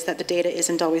data, is that the data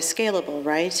isn't always scalable,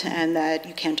 right? And that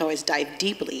you can't always dive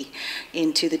deeply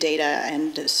into the data,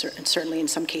 and certainly in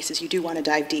some cases you do want to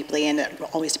dive deeply, and it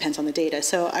always depends on the data.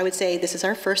 So I would say this is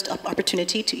our first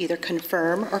opportunity to either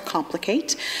confirm or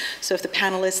complicate. So if the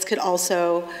panelists could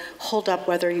also hold up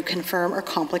whether you confirm or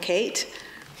complicate,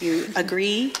 you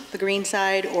agree, the green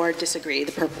side, or disagree,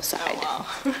 the purple side.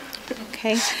 Oh, wow.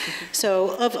 Okay,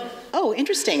 so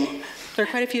interesting. There are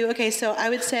quite a few. Okay, so I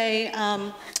would say,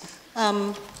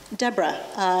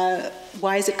 Deborah,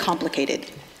 why is it complicated?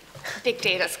 Big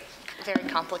data is very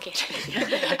complicated.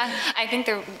 I think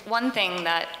the one thing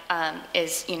that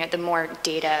is, the more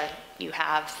data you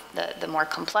have, the more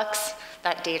complex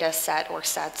that data set or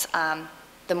sets,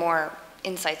 the more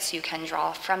insights you can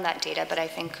draw from that data. But I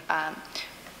think,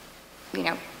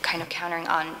 kind of countering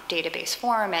on database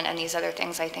form and these other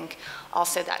things, I think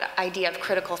also that idea of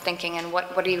critical thinking and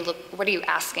what are you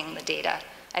asking the data?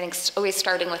 I think always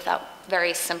starting with that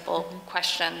very simple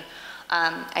question.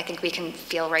 I think we can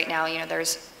feel right now,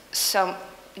 there's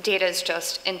data is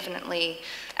just infinitely,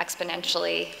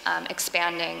 exponentially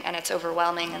expanding, and it's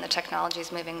overwhelming, and the technology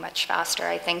is moving much faster.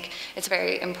 I think it's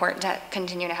very important to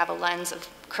continue to have a lens of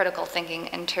critical thinking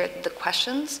into the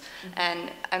questions,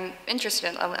 and I'm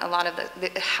interested in a lot of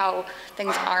how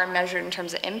things are measured in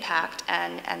terms of impact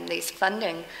and these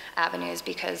funding avenues,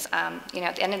 because at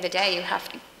the end of the day, you have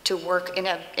to work in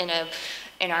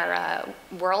our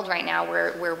world right now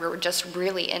where we're just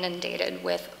really inundated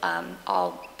with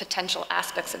all potential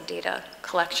aspects of data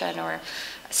collection or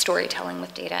storytelling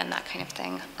with data and that kind of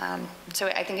thing. So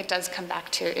I think it does come back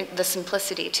to the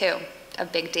simplicity too of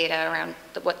big data around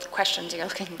what questions you're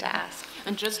looking to ask.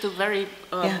 And just to very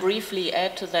briefly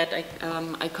add to that,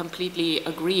 I completely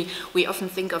agree. We often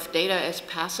think of data as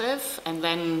passive, and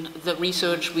then the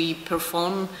research we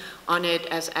perform on it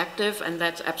as active, and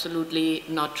that's absolutely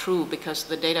not true, because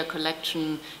the data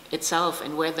collection itself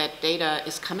and where that data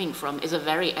is coming from is a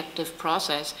very active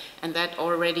process, and that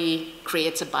already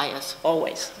creates a bias,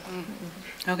 always.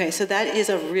 Mm-hmm. Okay, so that is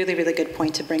a really, really good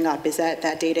point to bring up, is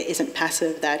that data isn't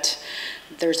passive, that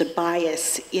there's a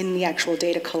bias in the actual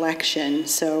data collection.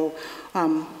 So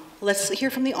let's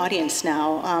hear from the audience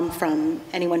now, from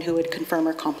anyone who would confirm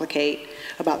or complicate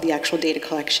about the actual data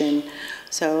collection.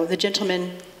 So the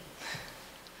gentleman,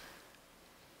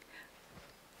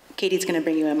 Katie's going to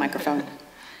bring you a microphone.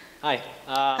 Hi,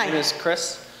 my name is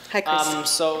Chris. Hi, Chris.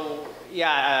 So,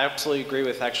 yeah, I absolutely agree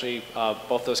with actually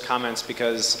both those comments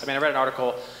because, I mean, I read an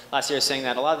article last year saying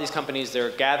that a lot of these companies, they're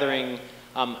gathering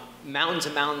mountains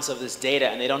and mountains of this data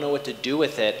and they don't know what to do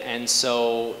with it. And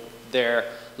so they're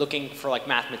looking for like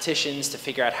mathematicians to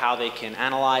figure out how they can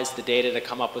analyze the data to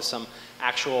come up with some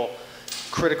actual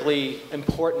critically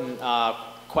important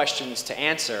questions to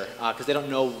answer because they don't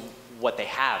know what they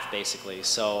have basically.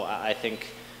 So I think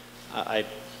I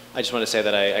just want to say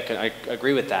that I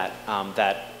agree with that.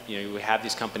 That we have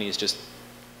these companies just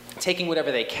taking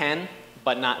whatever they can,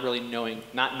 but not really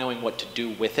knowing what to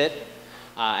do with it,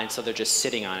 and so they're just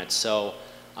sitting on it. So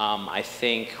I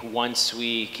think once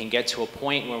we can get to a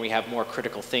point where we have more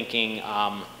critical thinking,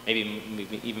 maybe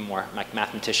even more like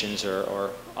mathematicians or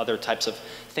other types of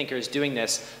thinkers doing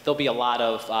this, there'll be a lot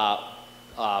of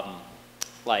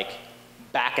like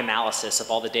back analysis of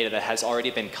all the data that has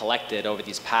already been collected over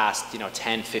these past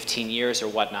 10, 15 years or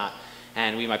whatnot,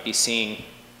 and we might be seeing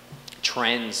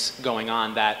trends going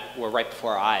on that were right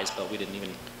before our eyes, but we didn't even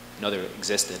know they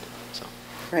existed. So.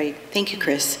 Right. Thank you,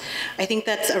 Chris. I think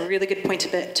that's a really good point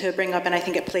to bring up, and I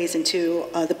think it plays into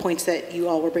the points that you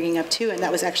all were bringing up too, and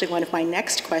that was actually one of my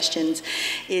next questions,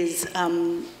 is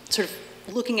sort of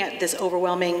looking at this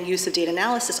overwhelming use of data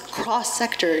analysis across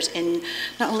sectors in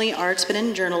not only arts, but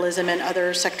in journalism and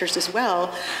other sectors as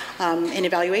well, in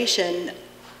evaluation.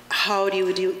 How do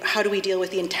we deal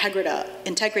with the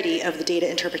integrity of the data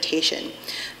interpretation?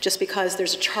 Just because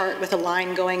there's a chart with a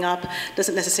line going up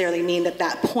doesn't necessarily mean that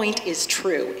that point is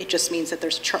true. It just means that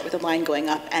there's a chart with a line going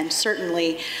up, and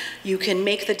certainly you can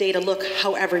make the data look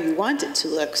however you want it to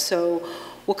look. So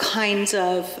what kinds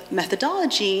of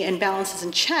methodology and balances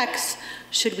and checks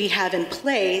should we have in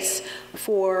place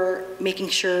for making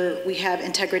sure we have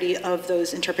integrity of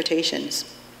those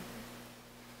interpretations?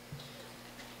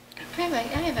 I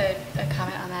have a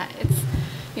comment on that.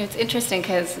 It's interesting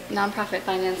because Nonprofit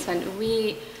Finance Fund,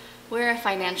 we're a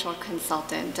financial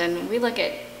consultant and we look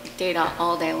at data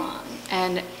all day long.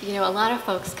 And a lot of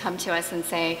folks come to us and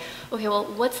say, okay, well,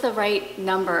 what's the right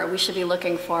number we should be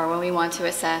looking for when we want to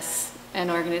assess an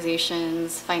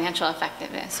organization's financial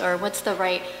effectiveness, or what's the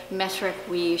right metric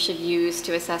we should use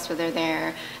to assess whether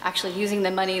they're actually using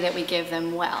the money that we give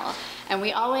them well. And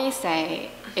we always say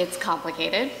it's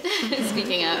complicated,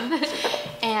 speaking of,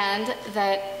 and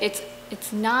that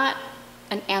it's not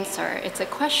an answer, it's a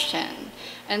question.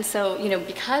 And so,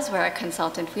 because we're a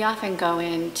consultant, we often go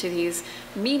into these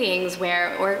meetings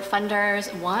where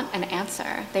funders want an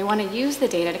answer. They want to use the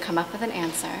data to come up with an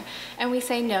answer. And we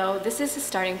say, no, this is a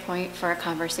starting point for a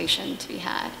conversation to be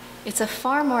had. It's a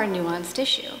far more nuanced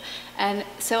issue. And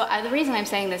so the reason I'm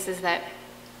saying this is that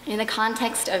in the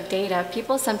context of data,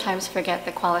 people sometimes forget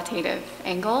the qualitative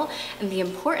angle and the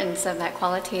importance of that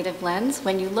qualitative lens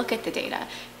when you look at the data.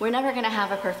 We're never going to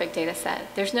have a perfect data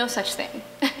set. There's no such thing.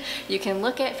 You can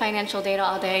look at financial data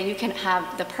all day, you can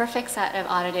have the perfect set of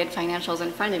audited financials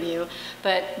in front of you,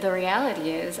 but the reality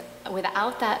is,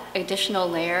 without that additional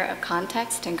layer of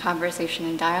context and conversation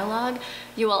and dialogue,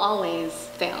 you will always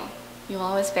fail. You will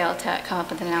always fail to come up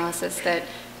with an analysis that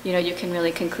you can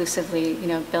really conclusively,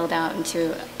 build out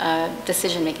into a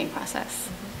decision-making process.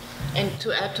 And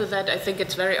to add to that, I think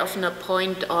it's very often a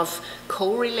point of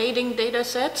correlating data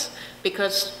sets,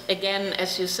 because again,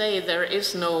 as you say, there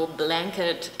is no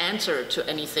blanket answer to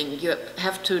anything. You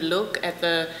have to look at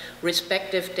the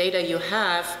respective data you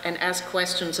have and ask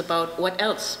questions about what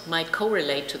else might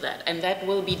correlate to that. And that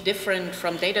will be different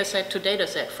from data set to data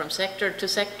set, from sector to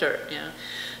sector. Yeah.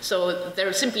 So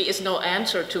there simply is no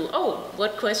answer to,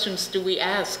 what questions do we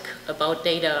ask about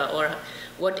data, or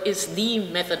what is the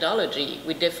methodology?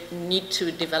 We need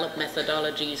to develop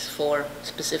methodologies for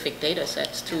specific data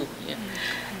sets too. Yeah.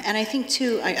 And I think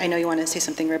too, I know you want to say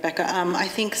something, Rebecca. I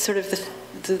think sort of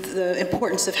the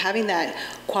importance of having that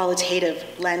qualitative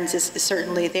lens is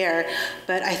certainly there,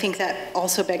 but I think that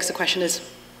also begs the question is,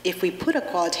 if we put a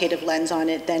qualitative lens on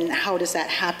it, then how does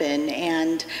that happen?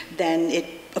 And then it,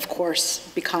 of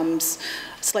course, becomes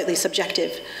slightly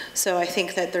subjective. So I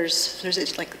think that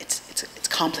it's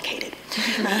complicated.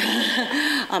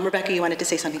 Rebecca, you wanted to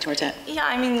say something towards that?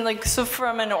 Yeah, so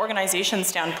from an organization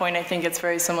standpoint, I think it's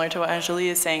very similar to what Anjali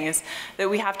is saying, is that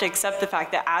we have to accept the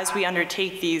fact that as we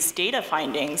undertake these data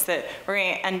findings, that we're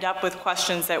going to end up with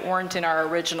questions that weren't in our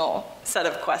original set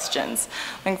of questions.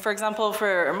 For example,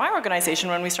 for my organization,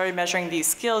 when we started measuring these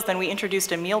skills, then we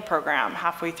introduced a meal program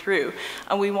halfway through,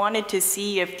 and we wanted to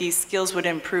see if these skills would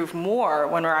improve more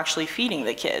when we're actually feeding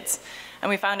the kids. And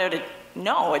we found out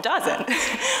no, it doesn't,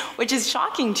 which is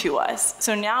shocking to us.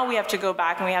 So now we have to go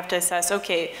back and we have to assess,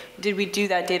 okay, did we do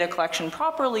that data collection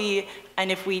properly? And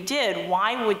if we did,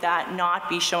 why would that not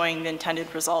be showing the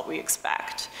intended result we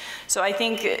expect? So I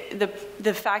think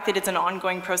the fact that it's an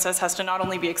ongoing process has to not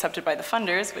only be accepted by the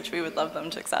funders, which we would love them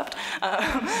to accept,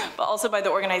 but also by the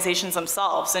organizations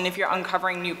themselves. And if you're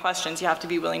uncovering new questions, you have to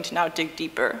be willing to now dig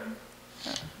deeper.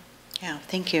 Yeah,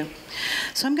 thank you.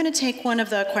 So I'm going to take one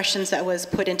of the questions that was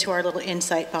put into our little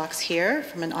insight box here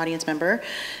from an audience member.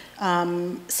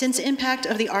 Since impact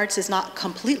of the arts is not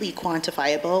completely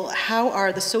quantifiable, how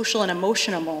are the social and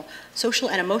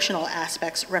emotional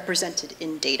aspects represented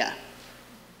in data?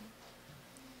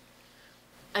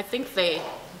 I think they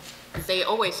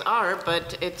always are,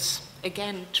 but it's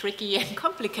again tricky and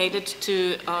complicated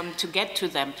to get to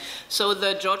them. So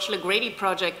the George LeGrady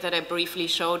project that I briefly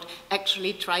showed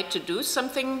actually tried to do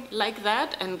something like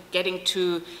that and getting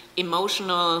to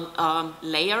emotional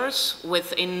layers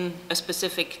within a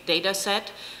specific data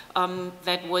set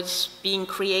that was being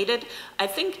created. I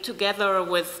think together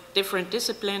with different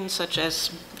disciplines such as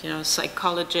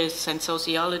psychologists and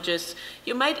sociologists,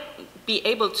 you might be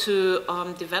able to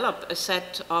develop a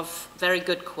set of very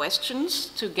good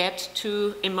questions to get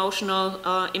to emotional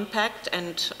impact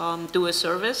and do a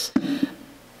survey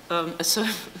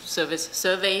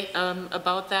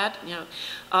about that.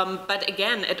 But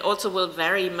again, it also will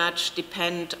very much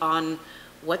depend on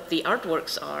what the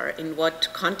artworks are, in what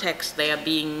context they are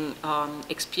being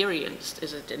experienced.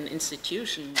 Is it an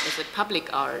institution? Is it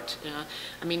public art?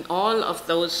 I mean, all of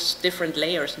those different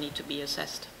layers need to be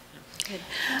assessed. Good.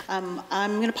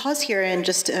 I'm going to pause here and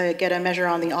just get a measure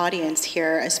on the audience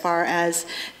here as far as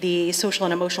the social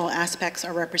and emotional aspects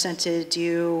are represented. Do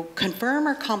you confirm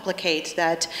or complicate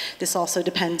that this also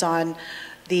depends on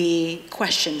the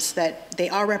questions, that they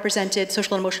are represented,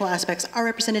 social and emotional aspects are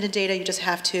represented in data, you just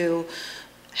have to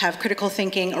have critical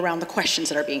thinking around the questions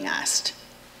that are being asked?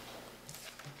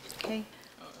 Okay.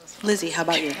 Lizzie, how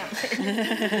about you?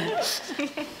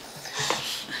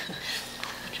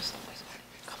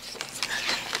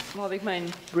 Well, I'll make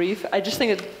mine brief. I just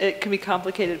think it can be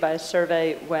complicated by a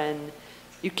survey when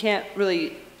you can't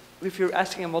really, if you're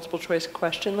asking a multiple choice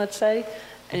question, let's say,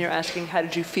 and you're asking how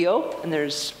did you feel, and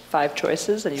there's 5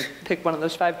 choices, and you pick one of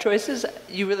those 5 choices,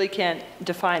 you really can't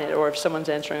define it. Or if someone's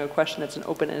answering a question that's an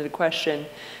open-ended question,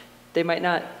 they might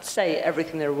not say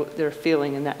everything they're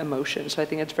feeling in that emotion. So I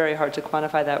think it's very hard to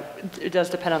quantify that. It does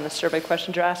depend on the survey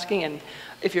questions you're asking, and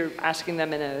if you're asking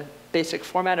them in a basic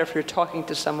format, or if you're talking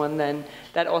to someone, then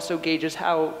that also gauges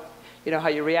how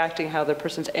you're reacting, how the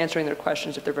person's answering their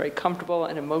questions, if they're very comfortable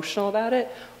and emotional about it,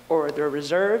 or they're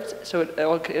reserved. So it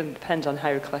all depends on how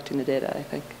you're collecting the data, I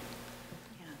think.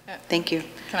 Yeah. Thank you.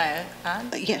 Can I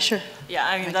add? Yeah, sure. Yeah,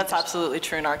 I mean, that's absolutely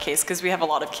true in our case, because we have a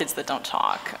lot of kids that don't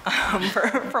talk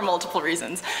for multiple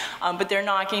reasons. But they're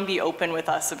not going to be open with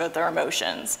us about their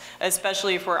emotions,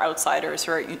 especially if we're outsiders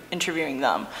who are interviewing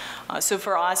them. So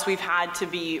for us, we've had to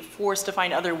be forced to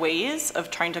find other ways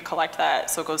of trying to collect that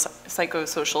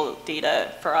psychosocial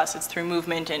data. For us, it's through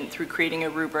movement and through creating a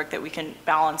rubric that we can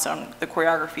balance on the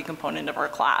choreography component of our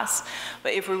class.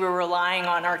 But if we were relying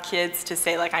on our kids to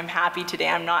say, like, I'm happy today,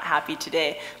 I'm not happy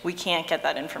today, we can't get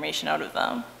that information out of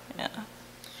them. Yeah.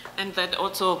 And that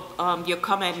also, your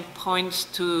comment points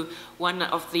to one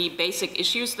of the basic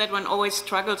issues that one always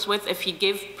struggles with. If you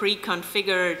give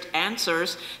pre-configured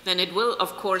answers, then it will,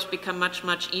 of course, become much,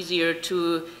 much easier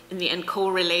to, in the end,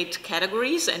 correlate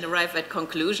categories and arrive at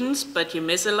conclusions, but you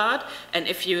miss a lot. And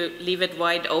if you leave it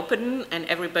wide open and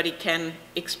everybody can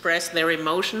express their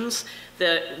emotions,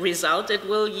 the result it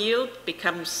will yield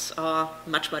becomes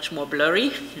much, much more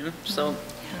blurry. So.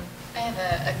 I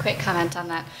have a quick comment on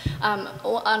that.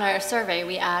 On our survey,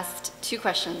 we asked 2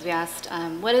 questions. We asked,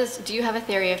 do you have a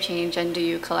theory of change, and do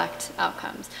you collect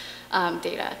outcomes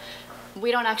data?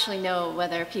 We don't actually know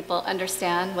whether people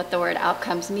understand what the word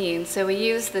outcomes means, so we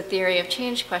use the theory of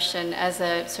change question as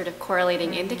a sort of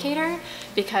correlating indicator,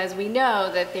 because we know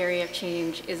that theory of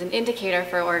change is an indicator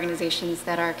for organizations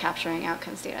that are capturing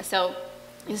outcomes data. So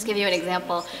just give you an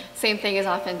example, same thing is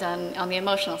often done on the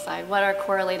emotional side. What are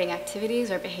correlating activities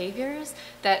or behaviors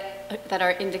that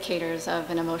are indicators of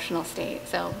an emotional state?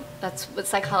 So that's what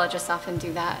psychologists often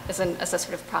do, that as a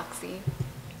sort of proxy.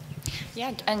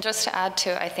 Yeah, and just to add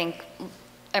to, I think,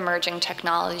 emerging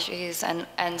technologies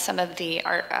and some of the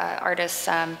artists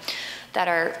that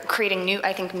are creating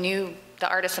the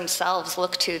artists themselves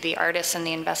look to the artists and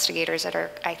the investigators that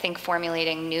are, I think,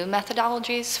 formulating new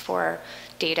methodologies for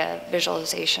data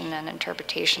visualization and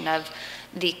interpretation of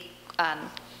the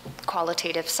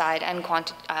qualitative side and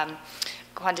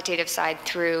quantitative side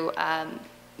through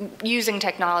using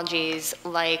technologies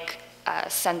like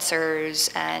sensors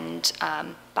and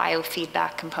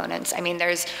biofeedback components. I mean,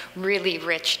 there's really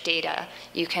rich data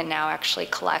you can now actually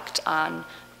collect on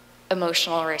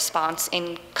emotional response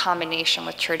in combination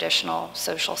with traditional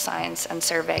social science and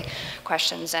survey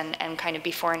questions and kind of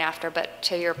before and after. But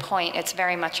to your point, it's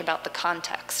very much about the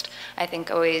context. I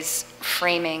think always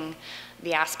framing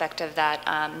the aspect of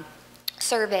that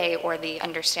survey or the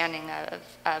understanding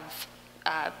of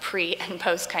pre and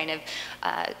post kind of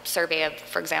survey of,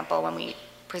 for example, when we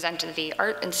presented the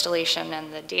art installation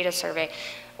and the data survey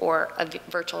or a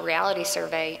virtual reality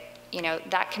survey, you know,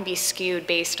 that can be skewed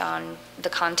based on the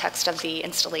context of the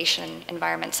installation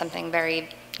environment, something very,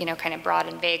 you know, kind of broad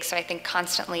and vague. So I think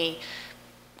constantly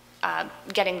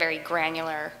getting very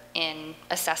granular in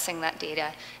assessing that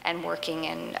data and working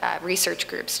in research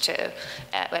groups to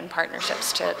and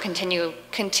partnerships to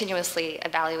continuously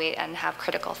evaluate and have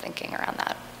critical thinking around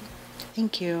that.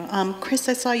 Thank you. Chris,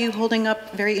 I saw you holding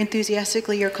up very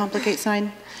enthusiastically your complicate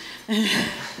sign.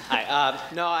 Hi.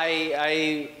 No,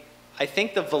 I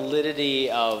think the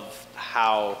validity of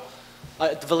how,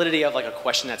 the validity of like a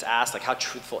question that's asked, like how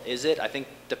truthful is it, I think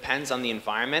depends on the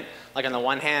environment. Like on the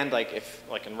one hand, like if,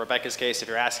 like in Rebecca's case, if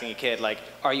you're asking a kid, like,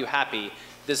 are you happy?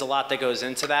 There's a lot that goes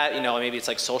into that. You know, maybe it's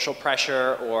like social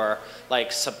pressure or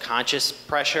like subconscious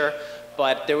pressure.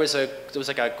 But there was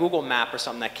like a Google map or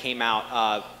something that came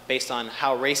out based on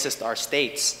how racist are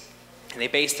states. And they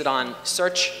based it on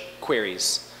search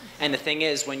queries. And the thing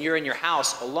is, when you're in your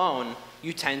house alone,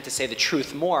 you tend to say the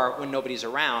truth more when nobody's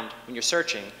around, when you're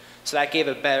searching. So that gave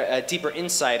a deeper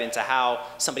insight into how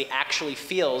somebody actually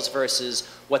feels versus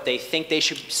what they think they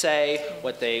should say,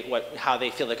 how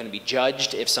they feel they're going to be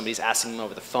judged if somebody's asking them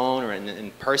over the phone or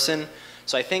in person.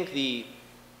 So I think the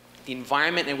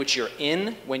environment in which you're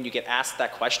in when you get asked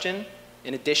that question,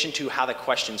 in addition to how the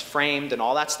question's framed and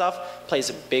all that stuff,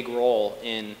 plays a big role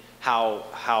in how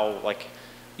like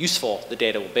useful the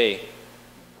data will be.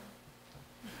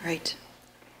 Right.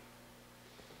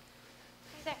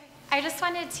 I just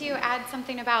wanted to add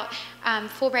something about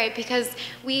Fulbright because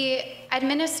we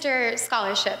administer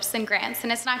scholarships and grants,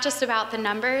 and it's not just about the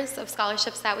numbers of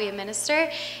scholarships that we administer,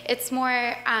 it's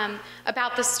more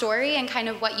about the story and kind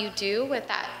of what you do with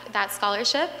that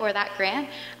scholarship or that grant,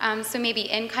 so maybe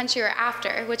in country or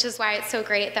after, which is why it's so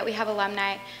great that we have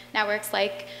alumni networks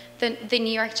like the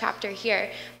New York chapter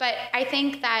here. But I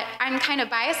think that I'm kind of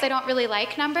biased. I don't really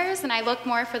like numbers, and I look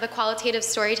more for the qualitative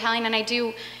storytelling, and I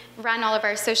do run all of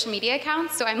our social media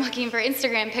accounts, so I'm looking for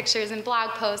Instagram pictures and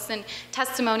blog posts and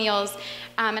testimonials,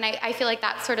 and I feel like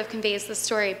that sort of conveys the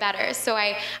story better. So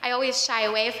I always shy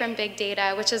away from big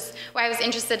data, which is why I was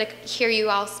interested to hear you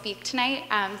all speak tonight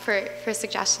for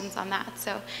suggestions on that.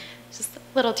 So just a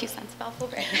little 2 cents about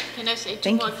Fulbright. Can I say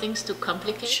two more things to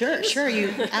complicate Sure, this? sure,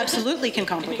 you absolutely can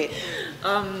complicate.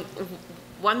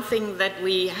 One thing that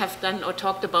we have done or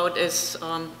talked about is,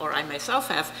 or I myself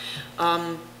have,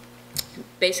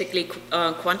 basically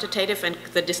quantitative and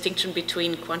the distinction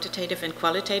between quantitative and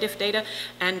qualitative data.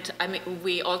 And I mean,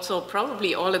 we also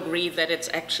probably all agree that it's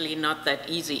actually not that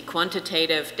easy.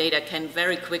 Quantitative data can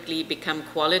very quickly become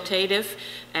qualitative,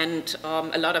 and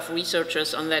a lot of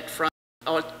researchers on that front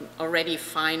already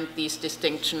find these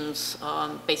distinctions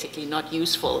basically not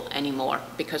useful anymore,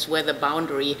 because where the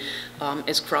boundary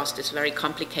is crossed is very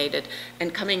complicated.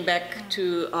 And coming back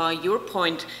to your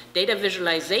point, data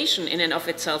visualization in and of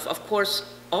itself, of course,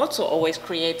 also always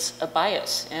creates a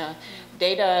bias.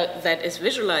 Data that is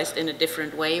visualized in a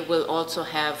different way will also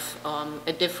have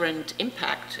a different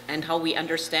impact, and how we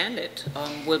understand it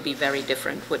will be very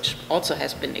different, which also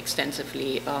has been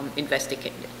extensively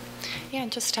investigated. Yeah,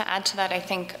 just to add to that, I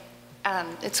think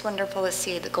it's wonderful to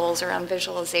see the goals around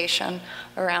visualization,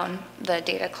 around the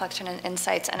data collection and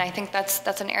insights, and I think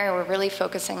that's an area we're really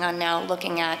focusing on now,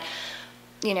 looking at,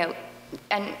 you know,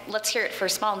 and let's hear it for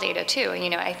small data too. You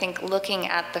know, I think looking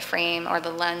at the frame or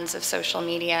the lens of social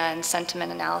media and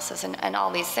sentiment analysis and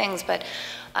all these things, but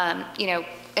you know,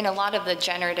 in a lot of the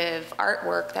generative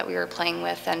artwork that we were playing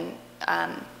with and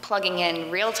plugging in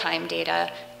real-time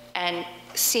data and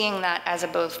seeing that as a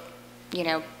both, you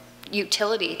know,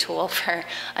 utility tool for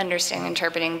understanding,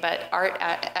 interpreting, but art,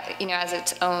 you know, as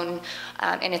its own,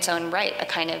 in its own right, a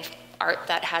kind of art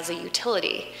that has a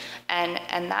utility.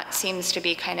 And that seems to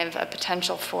be kind of a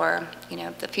potential for, you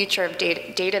know, the future of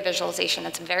data visualization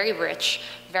that's very rich,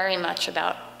 very much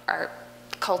about our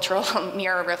cultural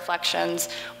mirror reflections,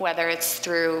 whether it's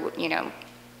through, you know,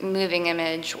 moving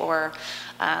image or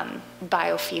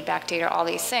biofeedback data, all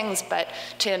these things, but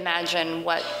to imagine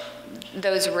what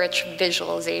those rich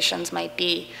visualizations might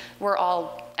be. We're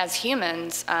all, as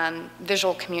humans,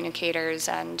 visual communicators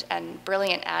and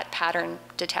brilliant at pattern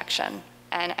detection.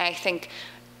 And I think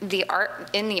in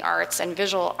the arts, and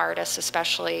visual artists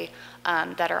especially,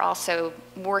 that are also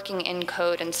working in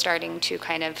code and starting to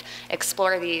kind of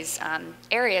explore these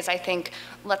areas, I think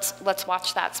let's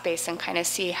watch that space and kind of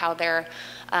see how they're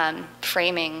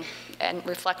framing and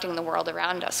reflecting the world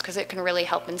around us, because it can really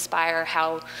help inspire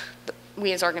how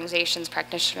we as organizations,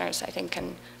 practitioners, I think,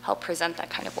 can help present that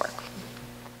kind of work.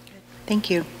 Thank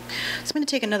you. So I'm going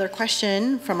to take another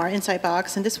question from our Insight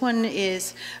Box, and this one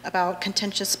is about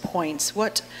contentious points.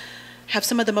 What have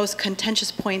some of the most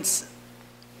contentious points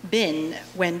been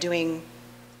when doing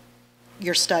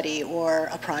your study or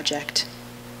a project?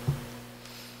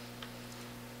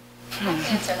 I can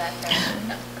answer that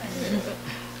question.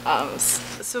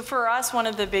 So for us, one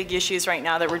of the big issues right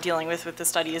now that we're dealing with the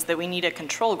study is that we need a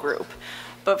control group.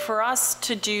 But for us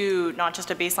to do not just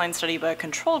a baseline study, but a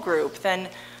control group, then,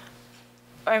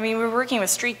 I mean, we're working with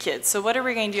street kids. So what are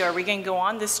we going to do? Are we going to go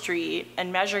on the street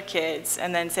and measure kids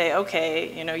and then say,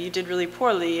 okay, you know, you did really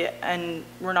poorly and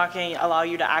we're not going to allow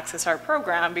you to access our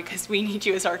program because we need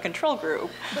you as our control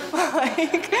group?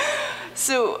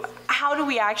 So how do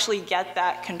we actually get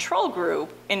that control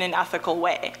group in an ethical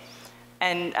way?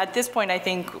 And at this point, I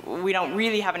think we don't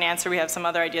really have an answer. We have some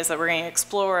other ideas that we're going to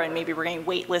explore, and maybe we're going to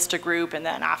waitlist a group, and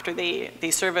then after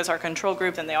they serve as our control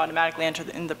group, then they automatically enter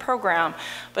in the program.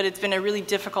 But it's been a really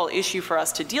difficult issue for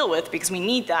us to deal with because we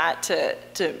need that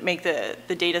to make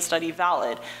the data study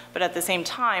valid. But at the same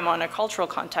time, on a cultural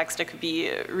context, it could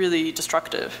be really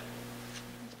destructive.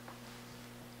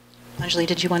 Anjali,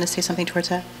 did you want to say something towards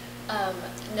that?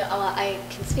 No, I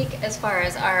can speak as far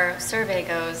as our survey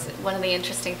goes. One of the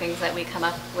interesting things that we come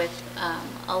up with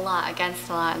against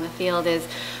a lot in the field is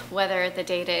whether the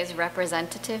data is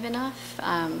representative enough.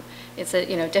 It's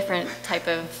a different type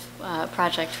of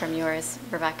project from yours,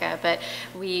 Rebecca, but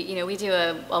we do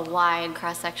a wide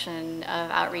cross-section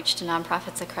of outreach to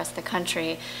nonprofits across the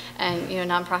country, and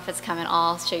nonprofits come in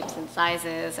all shapes and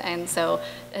sizes, and so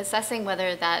assessing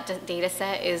whether that data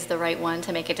set is the right one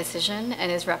to make a decision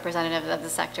and is representative of the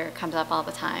sector comes up all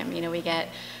the time.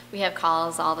 We have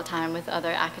calls all the time with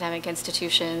other academic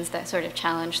institutions that sort of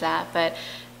challenge that, but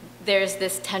there's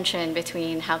this tension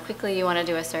between how quickly you want to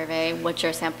do a survey, what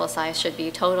your sample size should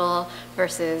be total,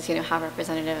 versus how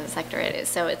representative of the sector it is.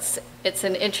 So it's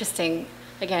an interesting,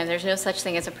 again, there's no such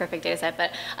thing as a perfect data set,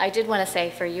 but I did want to say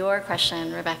for your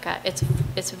question, Rebecca,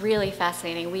 it's really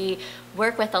fascinating. We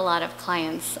work with a lot of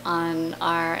clients on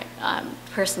our,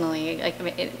 personally,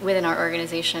 within our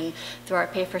organization through our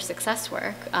Pay for Success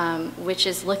work, which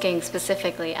is looking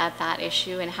specifically at that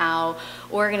issue and how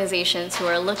organizations who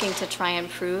are looking to try and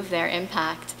prove their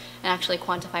impact and actually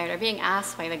quantify it are being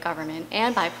asked by the government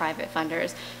and by private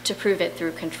funders to prove it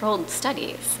through controlled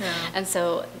studies. Yeah. And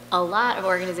so a lot of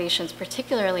organizations,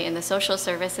 particularly in the social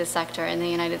services sector in the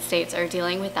United States, are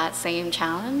dealing with that same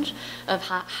challenge of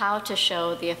how to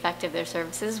show the effect of their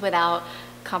services without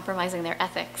compromising their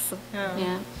ethics. Yeah.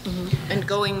 Yeah. Mm-hmm. And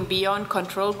going beyond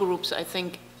control groups, I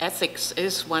think ethics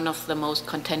is one of the most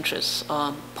contentious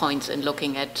points in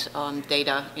looking at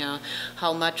data.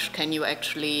 How much can you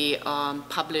actually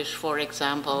publish, for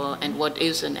example, and what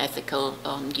is an ethical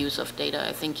use of data?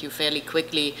 I think you fairly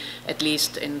quickly, at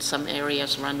least in some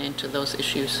areas, run into those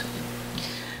issues.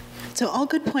 So all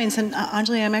good points, and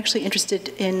Anjali, I'm actually interested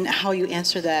in how you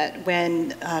answer that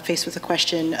when faced with the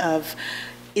question of,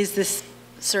 is this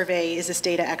survey, is this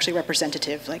data actually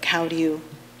representative? Like, how do you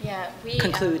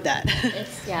conclude that?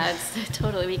 It's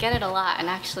totally, we get it a lot, and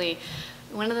actually,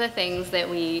 one of the things that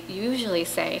we usually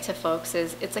say to folks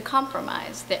is it's a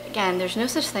compromise. That, again, there's no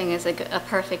such thing as a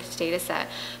perfect data set,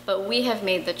 but we have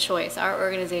made the choice, our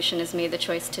organization has made the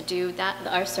choice to do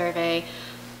our survey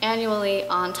annually,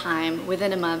 on time,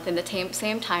 within a month, in the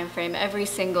same time frame every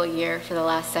single year for the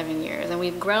last 7 years. And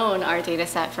we've grown our data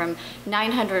set from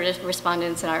 900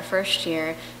 respondents in our first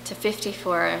year to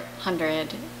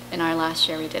 5,400 in our last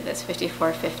year we did this,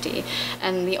 5,450.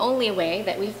 And the only way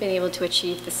that we've been able to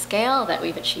achieve the scale that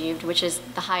we've achieved, which is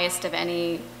the highest of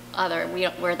any other,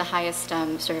 we're the highest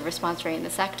sort of response rate in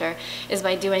the sector, is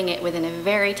by doing it within a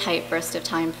very tight burst of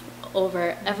time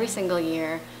over every single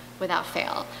year without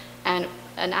fail. And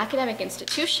an academic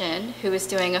institution who is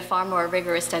doing a far more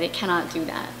rigorous study cannot do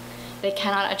that. They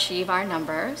cannot achieve our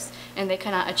numbers, and they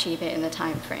cannot achieve it in the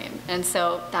time frame. And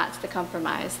so that's the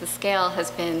compromise. The scale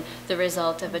has been the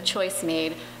result of a choice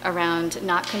made around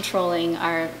not controlling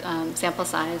our sample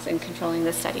size and controlling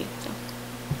the study. So.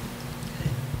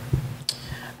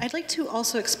 I'd like to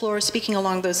also explore, speaking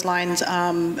along those lines,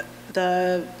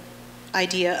 the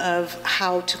idea of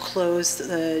how to close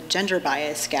the gender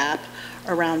bias gap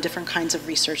around different kinds of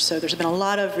research. So there's been a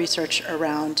lot of research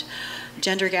around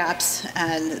gender gaps,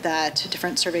 and that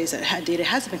different surveys that data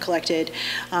has been collected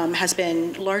has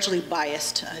been largely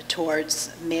biased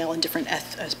towards male and different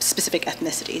specific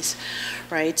ethnicities,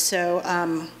 right? So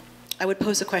I would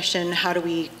pose the question, how do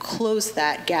we close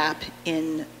that gap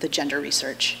in the gender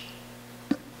research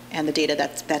and the data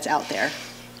that's out there?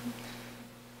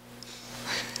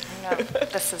 No,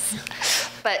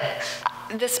 but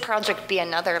this project, Be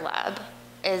Another Lab,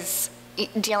 is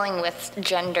dealing with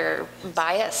gender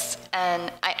bias,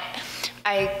 and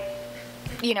I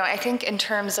think in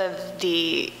terms of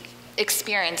the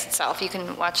experience itself, you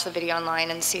can watch the video online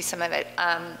and see some of it,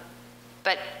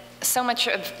 but so much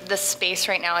of the space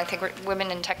right now, I think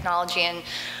women in technology, and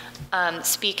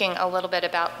speaking a little bit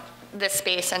about this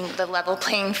space and the level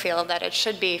playing field that it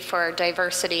should be for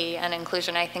diversity and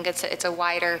inclusion. I think it's a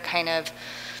wider kind of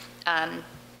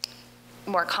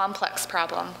more complex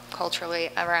problem culturally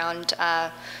around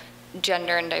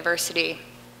gender and diversity.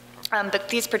 But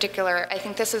these particular, I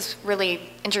think this is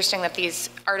really interesting that these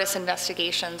artist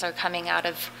investigations are coming out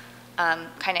of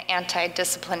kind of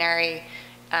anti-disciplinary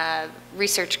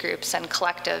research groups and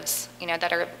collectives,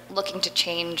 that are looking to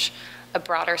change a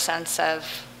broader sense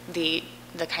of the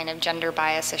kind of gender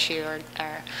bias issue, or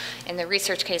in the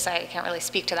research case, I can't really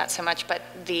speak to that so much, but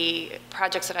the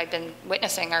projects that I've been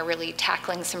witnessing are really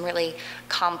tackling some really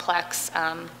complex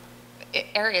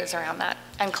areas around that,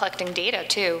 and collecting data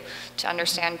too, to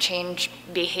understand change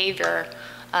behavior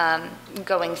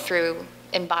going through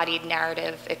embodied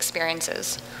narrative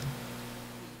experiences.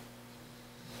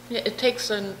 Yeah,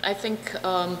 I think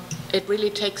it really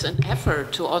takes an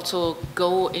effort to also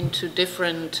go into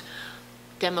different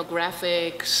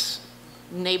demographics,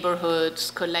 neighborhoods,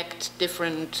 collect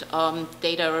different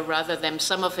data, rather than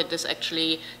some of it is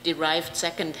actually derived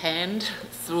secondhand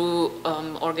through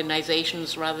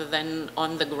organizations rather than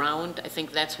on the ground. I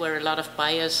think that's where a lot of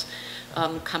bias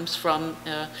comes from.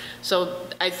 So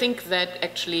I think that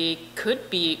actually could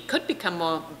become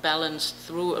more balanced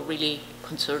through a really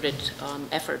concerted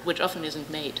effort, which often isn't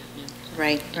made. Yeah.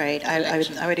 Right.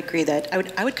 I would agree that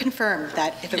I would confirm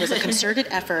that if it was a concerted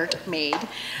effort made.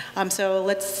 So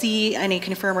let's see any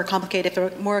confirm or complicate if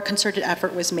a more concerted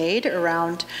effort was made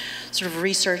around sort of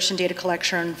research and data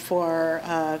collection for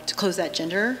to close that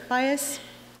gender bias.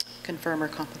 Confirm or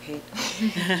complicate. We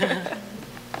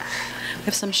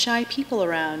have some shy people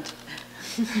around.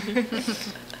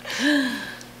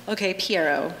 Okay,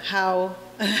 Piero, how?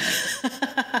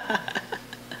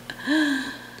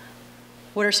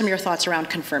 What are some of your thoughts around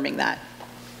confirming that?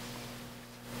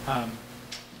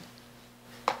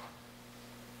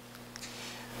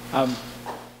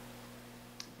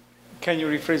 Can you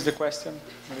rephrase the question?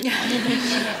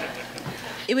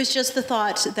 It was just the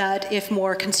thought that if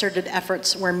more concerted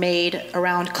efforts were made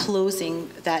around closing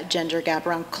that gender gap,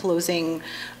 around closing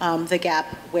the gap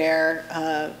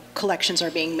where collections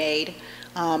are being made,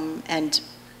 and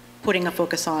putting a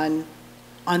focus on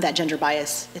that gender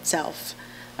bias itself.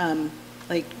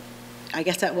 I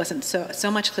guess that wasn't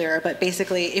so much clearer, but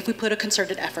basically, if we put a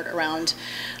concerted effort around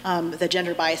the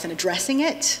gender bias and addressing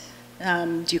it,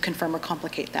 do you confirm or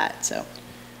complicate that? So,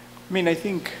 I mean, I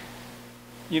think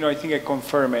I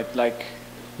confirm it.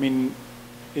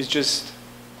 It's just.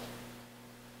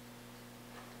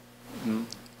 I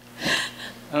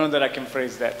don't know that I can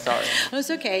phrase that. Sorry. No,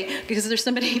 it's okay, because there's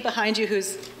somebody behind you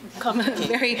who's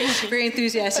very, very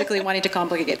enthusiastically wanting to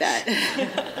complicate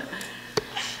that.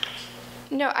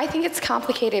 No, I think it's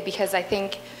complicated because I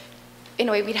think, in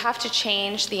a way, we'd have to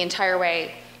change the entire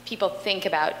way people think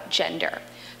about gender.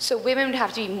 So women would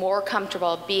have to be more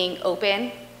comfortable being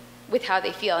open with how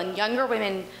they feel. And younger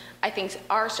women, I think,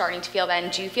 are starting to feel that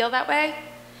and do feel that way.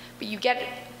 But you get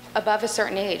above a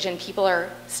certain age and people are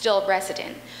still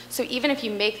resident. So even if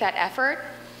you make that effort,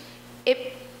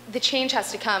 the change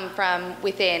has to come from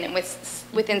within and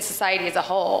within society as a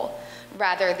whole,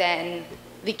 rather than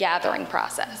the gathering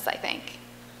process, I think.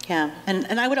 Yeah,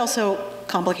 and I would also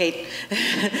complicate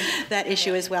that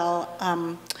issue as well.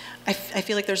 I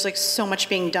feel like there's so much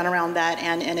being done around that,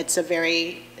 and it is a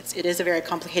very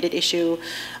complicated issue.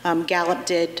 Gallup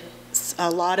did a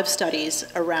lot of studies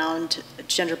around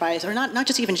gender bias, or not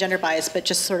just even gender bias, but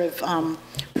just sort of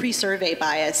pre-survey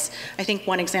bias. I think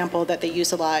one example that they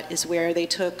use a lot is where they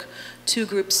took two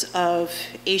groups of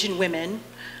Asian women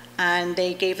and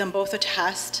they gave them both a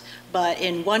test, but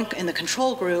in the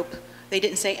control group, they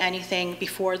didn't say anything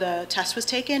before the test was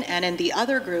taken, and in the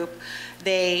other group,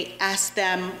 they asked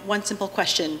them one simple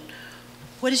question: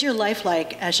 what is your life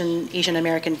like as an Asian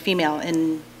American female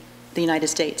in the United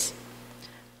States?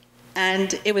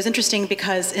 And it was interesting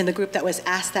because in the group that was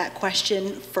asked that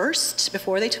question first,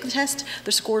 before they took the test,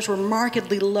 their scores were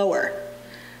markedly lower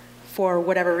for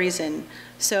whatever reason.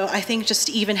 So I think just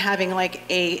even having like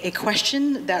a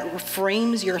question that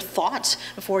frames your thought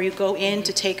before you go in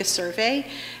to take a survey,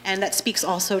 and that speaks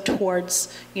also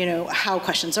towards, you know, how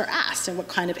questions are asked and what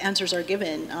kind of answers are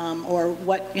given, or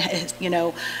what, you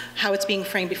know, how it's being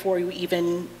framed before you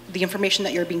even, the information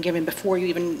that you're being given before you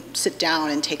even sit down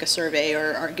and take a survey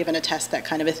or are given a test, that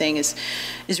kind of a thing is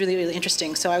really, really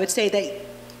interesting. So I would say that,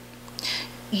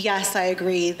 yes, I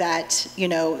agree that, you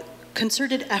know,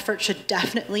 concerted effort should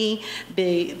definitely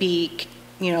be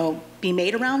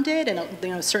made around it, and you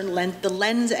know, certain the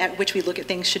lens at which we look at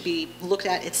things should be looked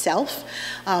at itself.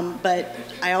 But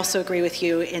I also agree with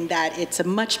you in that it's a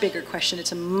much bigger question.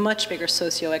 It's a much bigger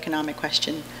socioeconomic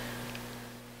question.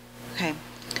 Okay,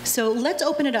 so let's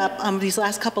open it up. These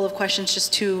last couple of questions,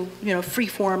 just to, you know,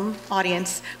 free-form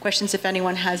audience questions. If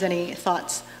anyone has any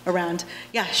thoughts around,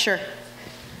 yeah, sure,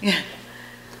 yeah.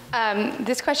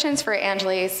 This question is for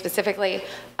Anjali specifically.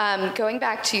 Going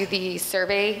back to the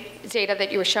survey data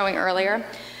that you were showing earlier,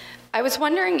 I was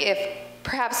wondering if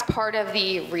perhaps part of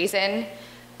the reason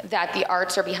that the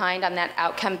arts are behind on that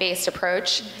outcome-based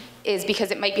approach is because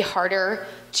it might be harder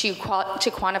to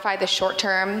quantify the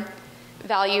short-term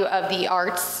value of the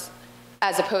arts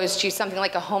as opposed to something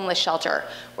like a homeless shelter,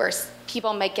 where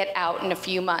people might get out in a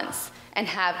few months and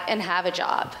have a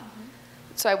job.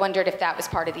 So I wondered if that was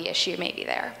part of the issue maybe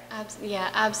there. Yeah,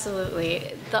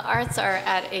 absolutely. The arts are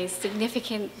at a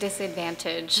significant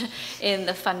disadvantage in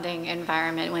the funding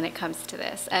environment when it comes to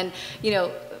this. And, you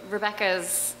know,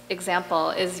 Rebecca's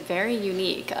example is very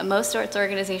unique. Most arts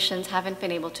organizations haven't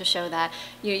been able to show that.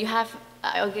 You have,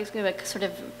 I'll give you a sort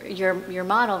of, your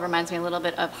model reminds me a little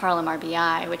bit of Harlem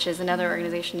RBI, which is another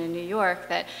organization in New York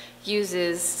that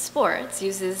uses sports,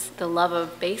 uses the love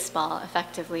of baseball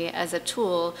effectively as a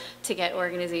tool to get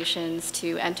organizations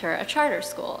to enter a charter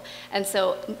school. And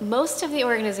so most of the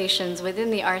organizations within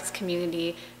the arts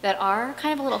community that are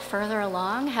kind of a little further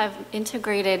along have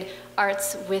integrated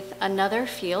arts with another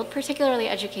field, particularly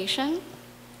education,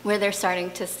 where they're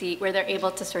starting to see, where they're able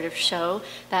to sort of show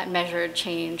that measured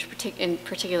change, in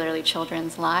particularly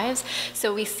children's lives.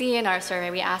 So we see in our survey,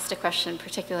 we asked a question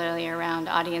particularly around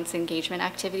audience engagement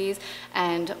activities,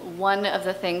 and one of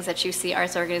the things that you see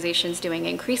arts organizations doing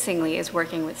increasingly is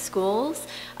working with schools,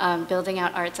 building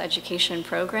out arts education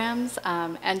programs,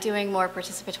 and doing more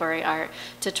participatory art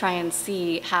to try and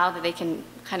see how that they can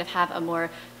kind of have a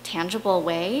more tangible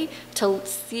way to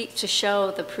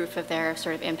show the proof of their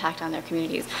sort of impact on their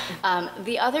communities.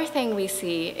 The other thing we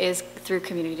see is through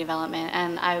community development,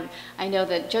 and I know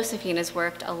that Josephine has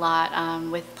worked a lot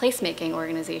with placemaking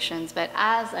organizations, but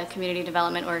as a community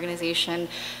development organization,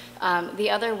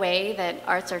 the other way that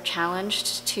arts are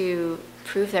challenged to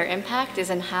prove their impact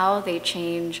is in how they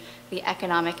change the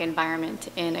economic environment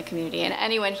in a community. And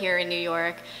anyone here in New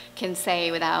York can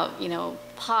say without, you know,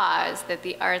 pause that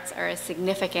the arts are a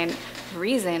significant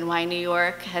reason why New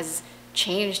York has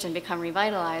changed and become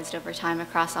revitalized over time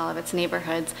across all of its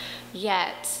neighborhoods.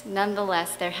 Yet,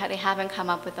 nonetheless, they haven't come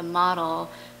up with a model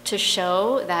to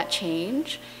show that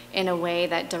change in a way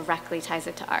that directly ties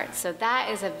it to art. So that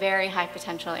is a very high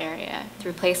potential area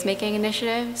through placemaking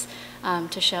initiatives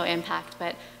to show impact.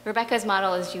 But Rebecca's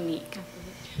model is unique.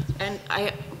 And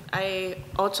I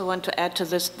also want to add to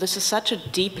this, this is such a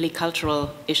deeply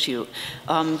cultural issue.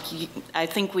 I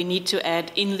think we need to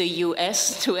add in the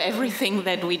US to everything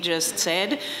that we just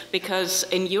said, because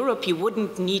in Europe you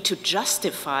wouldn't need to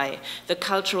justify the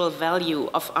cultural value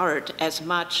of art as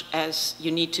much as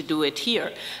you need to do it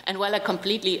here. And while I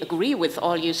completely agree with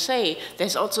all you say,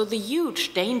 there's also the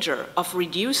huge danger of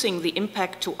reducing the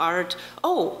impact to art,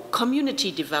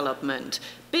 community development,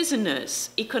 business,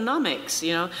 economics,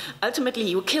 you know, ultimately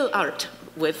you kill art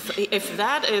with, if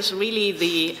that is really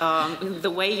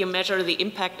the way you measure the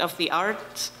impact of the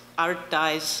arts, art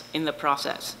dies in the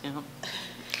process, you know.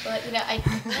 Well, you know,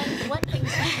 one thing,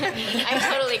 I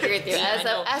totally agree with you.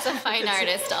 As a fine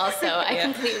artist also, I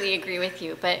completely agree with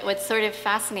you. But what's sort of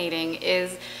fascinating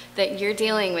is that you're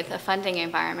dealing with a funding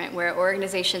environment where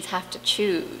organizations have to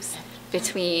choose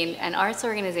between an arts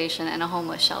organization and a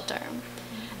homeless shelter.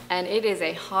 And it is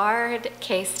a hard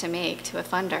case to make to a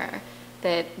funder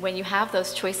that when you have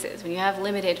those choices, when you have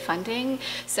limited funding,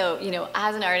 so, you know,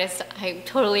 as an artist, I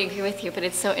totally agree with you, but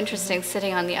it's so interesting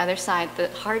sitting on the other side, the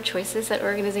hard choices that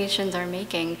organizations are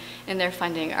making in their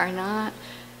funding are not,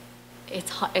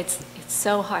 it's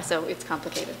so hard, so it's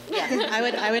complicated. Yeah,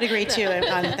 I would agree too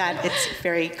on that. It's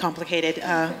very complicated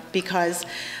because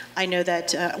I know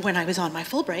that when I was on my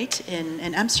Fulbright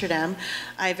in Amsterdam,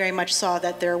 I very much saw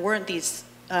that there weren't these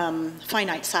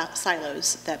finite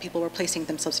silos that people were placing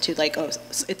themselves to, like, oh,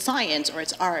 it's science or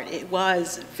it's art. It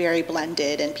was very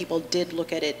blended, and people did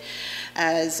look at it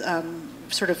as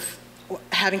sort of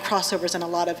having crossovers and a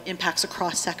lot of impacts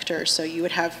across sectors. So you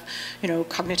would have,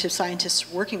 cognitive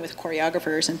scientists working with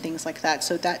choreographers and things like that.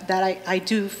 So that I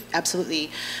do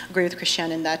absolutely agree with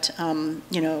Christiane in that,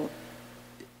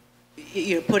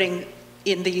 putting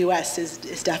in the U.S.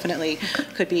 is definitely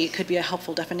could be a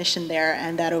helpful definition there,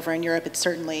 and that over in Europe it's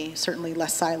certainly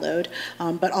less siloed.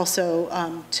 But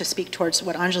also to speak towards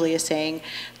what Anjali is saying,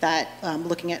 that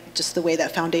looking at just the way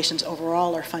that foundations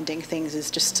overall are funding things is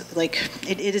just like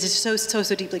it is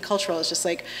so deeply cultural. It's just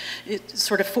like it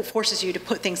sort of forces you to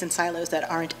put things in silos that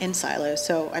aren't in silos.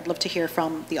 So I'd love to hear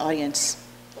from the audience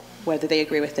whether they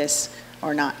agree with this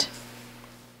or not.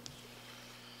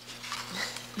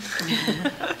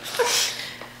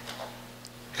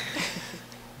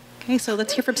 Okay, so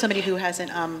let's hear from somebody who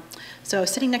hasn't. So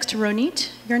sitting next to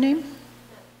Ronit, your name?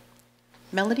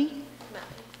 Melody?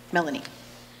 Melanie.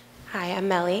 Hi, I'm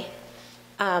Melly.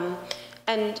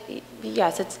 And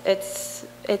yes,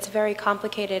 it's very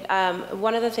complicated.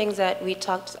 One of the things that we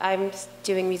talked, I'm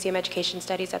doing museum education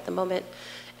studies at the moment,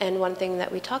 and one thing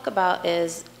that we talk about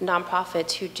is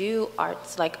nonprofits who do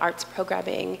arts, like arts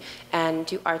programming and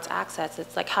do arts access.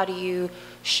 It's like, how do you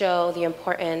show the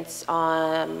importance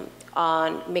on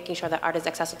making sure that art is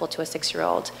accessible to a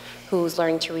 6-year-old who's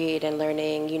learning to read and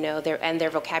learning, their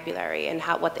vocabulary and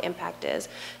what the impact is.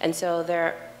 And so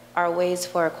there are ways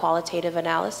for qualitative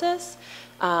analysis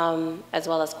as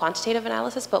well as quantitative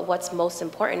analysis, but what's most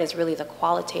important is really the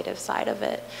qualitative side of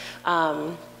it.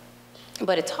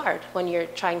 But it's hard when you're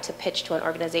trying to pitch to an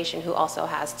organization who also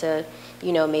has to,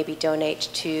 maybe donate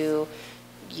to,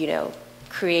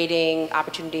 creating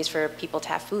opportunities for people to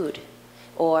have food,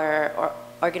 or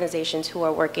organizations who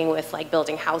are working with like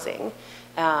building housing.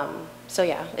 So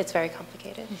yeah, it's very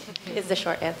complicated, is the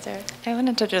short answer. I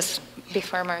wanted to just,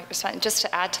 before Mark respond, just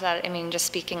to add to that, just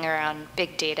speaking around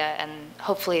big data and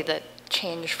hopefully the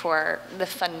change for the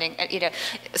funding,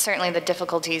 certainly the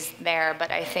difficulties there, but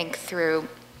I think through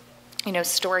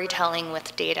storytelling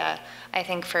with data, I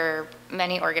think for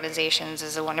many organizations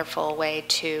is a wonderful way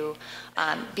to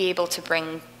be able to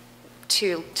bring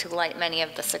to light many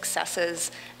of the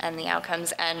successes and the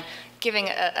outcomes, and giving,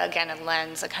 again, a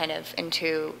lens, a kind of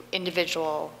into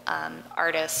individual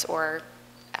artists or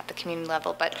at the community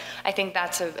level. But I think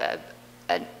that's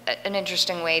an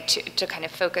interesting way to kind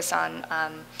of focus on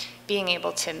being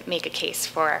able to make a case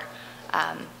for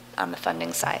on the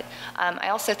funding side. I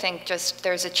also think just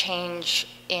there's a change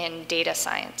in data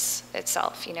science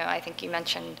itself. I think you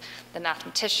mentioned the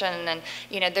mathematician, and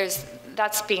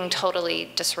that's being totally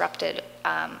disrupted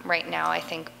right now, I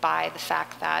think, by the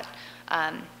fact that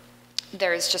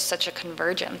there is just such a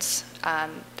convergence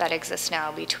that exists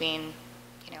now between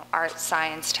art,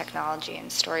 science, technology,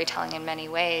 and storytelling in many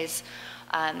ways,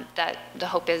 that the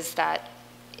hope is that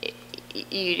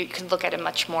you can look at a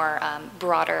much more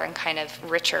broader and kind of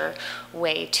richer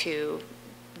way to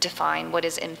define what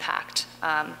is impact.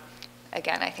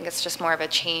 Again, I think it's just more of a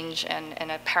change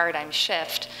and a paradigm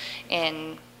shift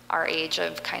in our age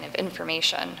of kind of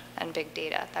information and big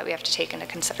data that we have to take into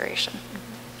consideration.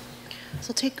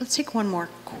 So let's take one more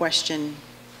question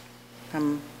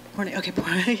from Purna. Okay,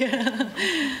 Purna. Yeah.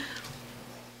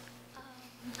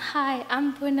 Hi,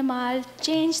 I'm Purna. I'll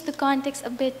change the context a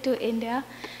bit to India.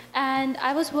 And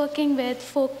I was working with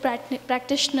folk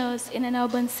practitioners in an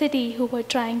urban city who were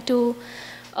trying to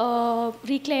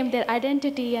reclaim their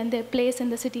identity and their place in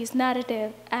the city's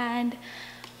narrative. And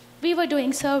we were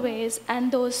doing surveys,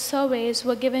 and those surveys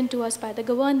were given to us by the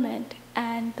government,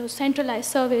 and those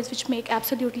centralized surveys which make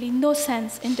absolutely no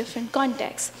sense in different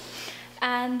contexts.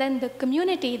 And then the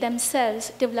community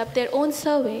themselves developed their own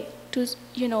survey to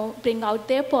bring out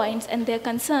their points and their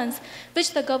concerns,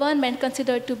 which the government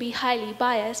considered to be highly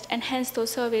biased, and hence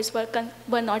those surveys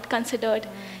were not considered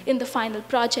in the final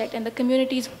project, and the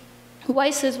community's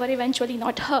voices were eventually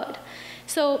not heard.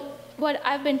 So what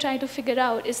I've been trying to figure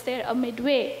out, is there a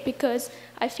midway? Because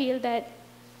I feel that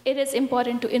it is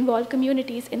important to involve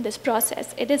communities in this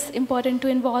process. It is important to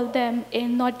involve them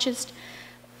in not just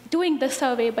doing the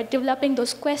survey, but developing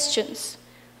those questions,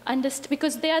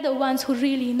 because they are the ones who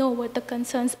really know what the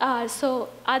concerns are. So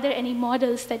are there any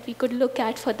models that we could look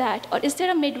at for that? Or is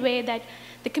there a midway that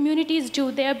the communities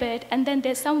do their bit, and then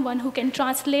there's someone who can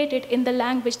translate it in the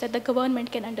language that the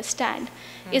government can understand?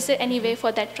 Is there any way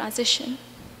for that transition?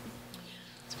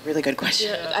 It's a really good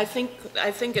question. Yeah, I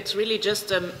think it's really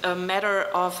just a matter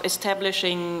of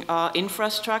establishing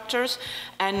infrastructures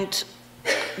and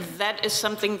that is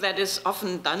something that is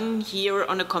often done here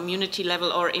on a community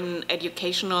level or in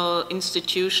educational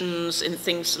institutions, in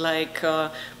things like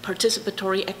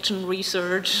participatory action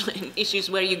research, in issues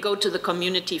where you go to the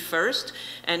community first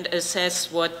and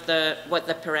assess what the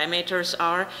parameters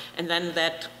are, and then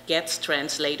that gets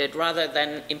translated rather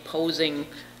than imposing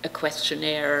a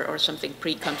questionnaire or something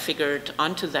pre-configured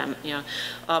onto them. Yeah.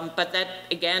 But that,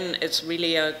 again, is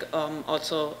really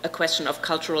also a question of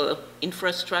cultural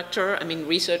infrastructure. I mean,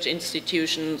 research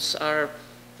institutions are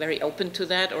very open to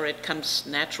that, or it comes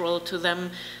natural to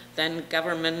them. Then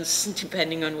governments,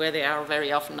 depending on where they are,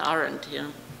 very often aren't.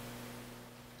 Yeah.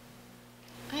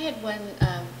 I had one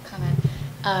comment.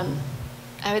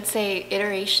 I would say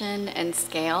iteration and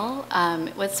scale.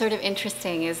 What's sort of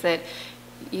interesting is that,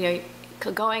 you know,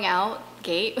 going out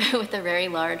gate with a very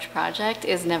large project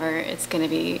is never, it's going to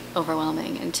be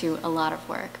overwhelming and to a lot of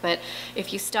work. But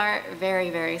if you start very,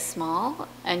 very small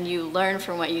and you learn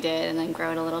from what you did and then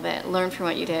grow it a little bit, learn from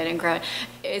what you did and grow it,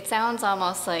 it sounds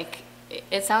almost like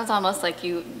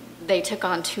they took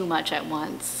on too much at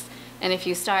once. And if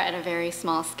you start at a very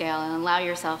small scale and allow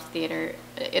yourself the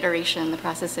iteration, the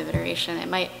process of iteration, it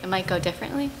might go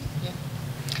differently. Yeah.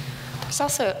 There's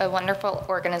also a wonderful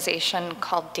organization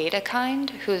called DataKind,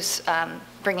 who's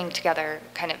bringing together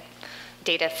kind of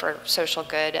data for social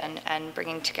good and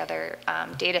bringing together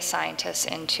data scientists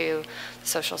into the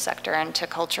social sector and to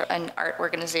culture and art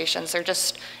organizations. They're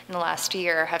just, in the last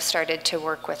year, have started to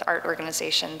work with art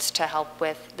organizations to help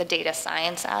with the data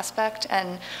science aspect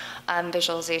and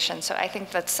visualization. So I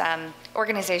think that's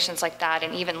organizations like that,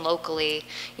 and even locally,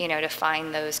 you know, to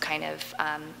find those kind of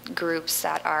groups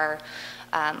that are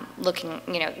looking,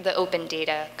 you know, the open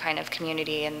data kind of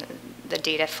community and the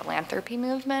data philanthropy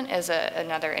movement is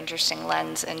another interesting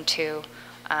lens into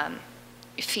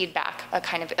feedback,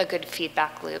 a good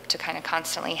feedback loop to kind of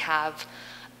constantly have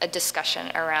a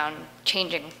discussion around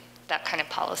changing that kind of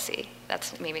policy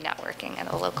that's maybe not working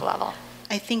at a local level.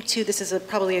 I think, too, this is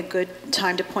probably a good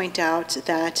time to point out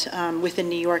that within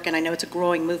New York, and I know it's a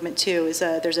growing movement, too, is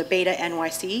there's a Beta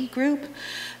NYC group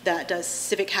that does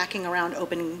civic hacking around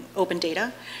open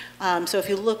data. So if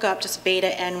you look up just Beta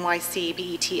NYC,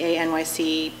 BETA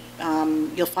NYC,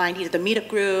 you'll find either the meetup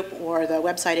group or the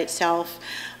website itself.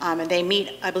 And they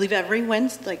meet, I believe, every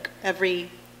Wednesday, like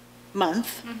every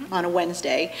month on a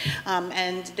Wednesday,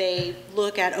 and they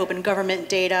look at open government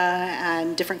data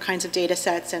and different kinds of data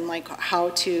sets and like how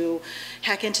to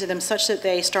hack into them such that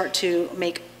they start to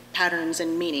make patterns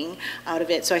and meaning out of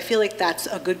it. So I feel like that's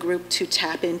a good group to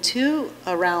tap into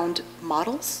around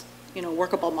models, you know,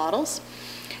 workable models.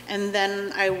 And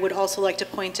then I would also like to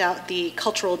point out the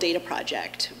Cultural Data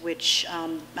Project, which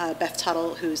Beth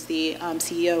Tuttle, who's the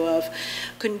CEO of,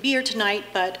 couldn't be here tonight,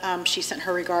 but she sent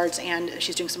her regards, and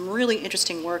she's doing some really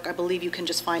interesting work. I believe you can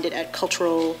just find it at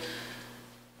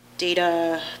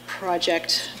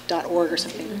culturaldataproject.org or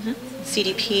something.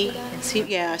 CDP.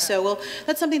 Yeah, so well,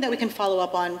 that's something that we can follow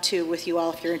up on too with you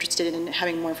all if you're interested in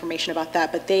having more information about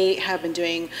that. But they have been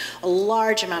doing a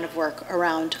large amount of work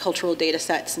around cultural data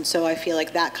sets, and so I feel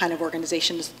like that kind of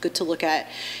organization is good to look at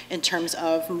in terms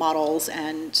of models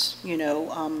and, you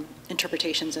know,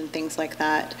 interpretations and things like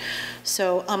that.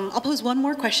 So I'll pose one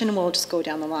more question and we'll just go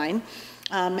down the line.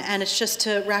 And it's just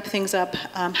to wrap things up,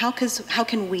 how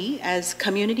can we as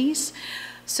communities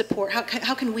support,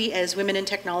 how can we as women in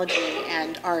technology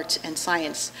and art and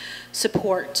science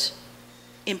support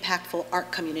impactful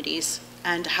art communities,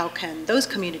 and how can those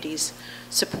communities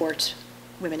support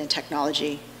women in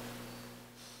technology?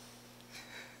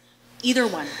 Either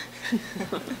one.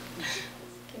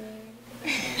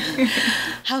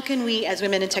 How can we as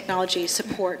women in technology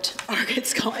support,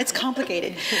 it's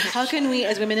complicated. How can we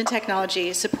as women in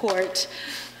technology support,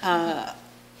 how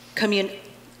can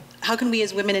we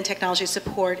as women in technology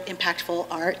support impactful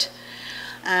art,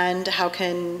 and how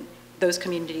can those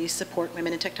communities support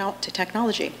women in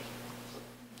technology?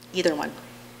 Either one.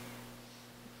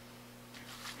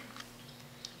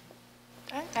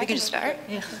 I can start.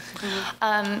 Yeah.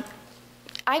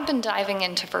 I've been diving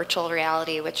into virtual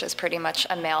reality, which is pretty much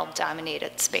a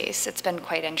male-dominated space. It's been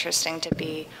quite interesting to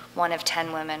be one of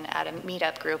 10 women at a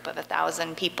meetup group of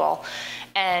 1,000 people.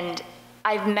 And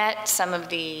I've met some of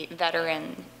the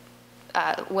veteran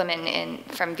women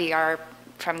from VR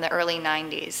from the early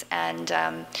 90s. And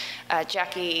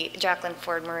Jacqueline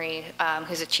Ford-Marie,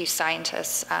 who's a chief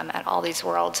scientist at All These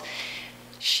Worlds,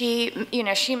 she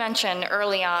mentioned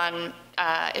early on,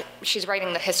 she's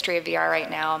writing the history of VR right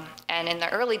now, and in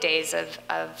the early days of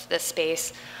this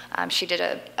space, she did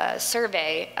a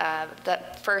survey of the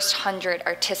first 100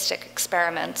 artistic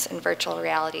experiments in virtual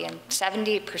reality, and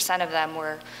 70% of them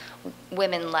were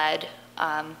women-led.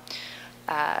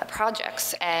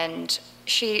 projects. And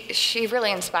she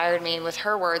really inspired me with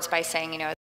her words by saying, you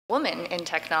know, woman in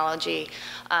technology,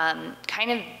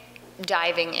 kind of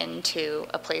diving into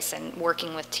a place and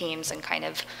working with teams and kind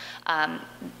of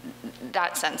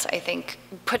that sense, I think,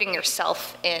 putting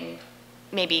yourself in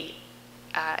maybe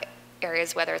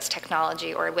areas, whether it's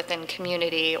technology or within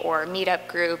community or meetup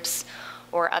groups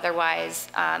or otherwise,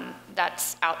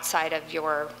 that's outside of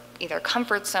your either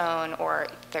comfort zone or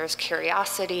there's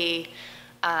curiosity.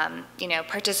 You know,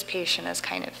 participation is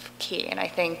kind of key. And I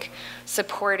think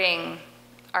supporting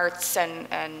arts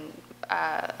and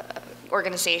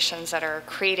organizations that are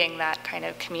creating that kind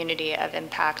of community of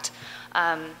impact,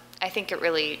 I think it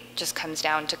really just comes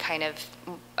down to kind of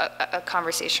a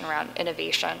conversation around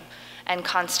innovation and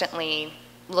constantly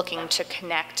looking to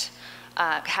connect,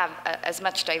 have as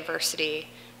much diversity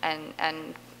and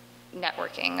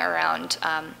networking around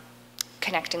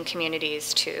connecting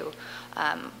communities to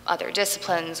other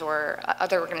disciplines or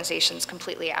other organizations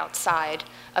completely outside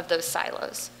of those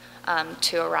silos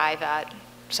to arrive at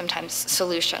sometimes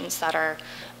solutions that are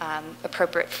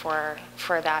appropriate for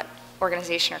that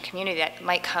organization or community that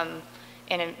might come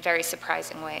in very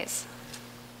surprising ways.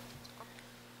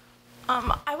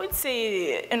 I would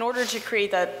say in order to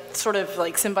create that sort of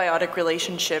like symbiotic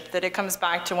relationship, that it comes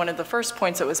back to one of the first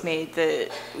points that was made, that,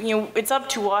 you know, it's up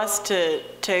to us to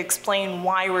explain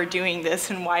why we're doing this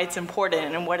and why it's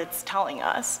important and what it's telling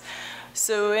us.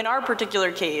 So in our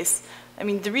particular case, I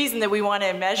mean, the reason that we want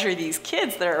to measure these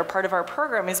kids that are a part of our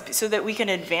program is so that we can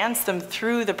advance them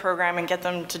through the program and get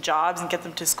them to jobs and get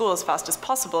them to school as fast as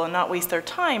possible and not waste their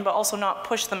time, but also not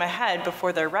push them ahead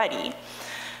before they're ready.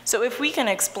 So if we can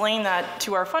explain that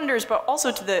to our funders, but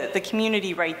also to the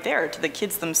community right there, to the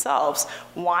kids themselves,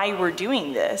 why we're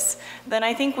doing this, then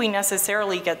I think we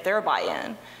necessarily get their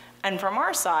buy-in. And from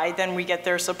our side, then we get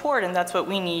their support, and that's what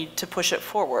we need to push it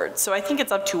forward. So I think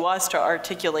it's up to us to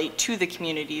articulate to the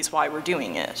communities why we're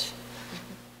doing it.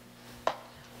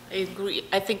 I agree.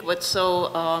 I think what's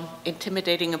so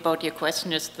intimidating about your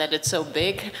question is that it's so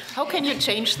big. How can you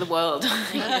change the world?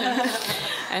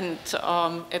 And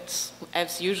it's,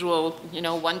 as usual, you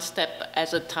know, one step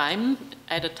at a time,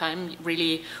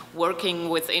 really working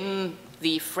within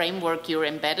the framework you're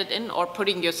embedded in, or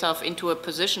putting yourself into a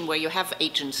position where you have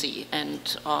agency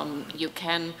and you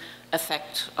can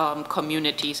affect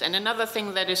communities. And another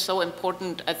thing that is so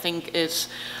important, I think, is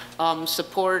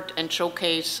support and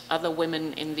showcase other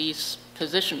women in these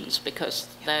positions, because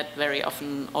that very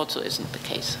often also isn't the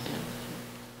case.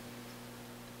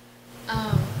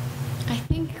 I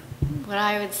think what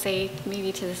I would say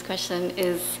maybe to this question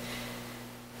is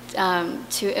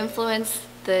to influence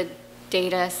the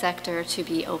data sector to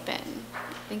be open.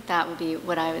 I think that would be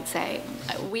what I would say.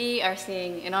 We are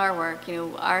seeing in our work, you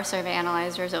know, our survey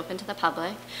analyzer is open to the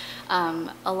public.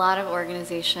 A lot of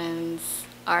organizations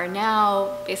are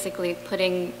now basically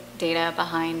putting data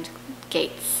behind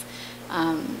gates.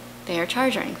 They are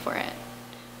charging for it.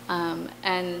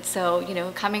 And so, you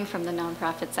know, coming from the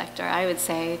nonprofit sector, I would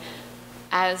say,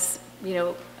 as, you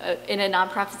know, in a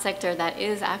nonprofit sector that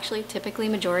is actually typically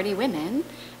majority women,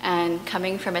 and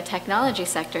coming from a technology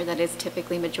sector that is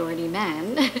typically majority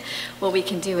men, what we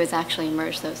can do is actually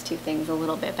merge those two things a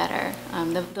little bit better.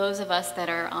 Those of us that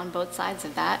are on both sides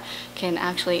of that can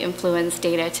actually influence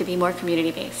data to be more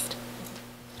community-based.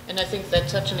 And I think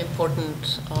that's such an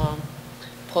important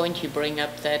point you bring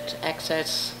up, that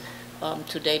access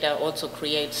to data also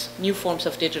creates new forms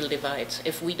of digital divides.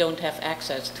 If we don't have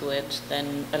access to it,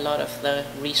 then a lot of the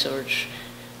research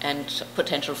and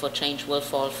potential for change will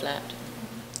fall flat.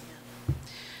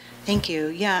 Thank you.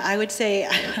 Yeah, I would say,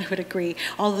 I would agree.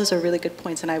 All of those are really good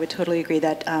points, and I would totally agree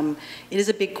that it is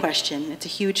a big question. It's a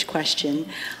huge question.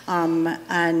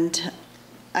 And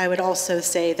I would also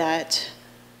say that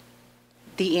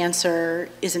the answer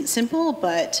isn't simple,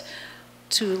 but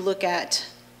to look at,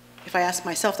 if I ask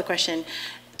myself the question,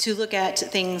 to look at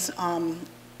things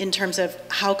in terms of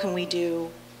how can we do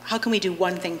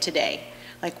one thing today?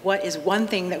 Like, what is one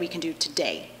thing that we can do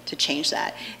today to change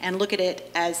that? And look at it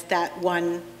as that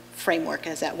one framework,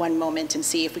 as that one moment, and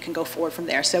see if we can go forward from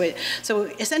there. So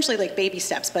essentially like baby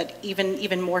steps, but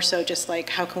even more so just like,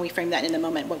 how can we frame that in the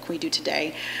moment? What can we do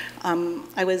today?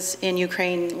 I was in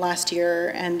Ukraine last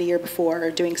year and the year before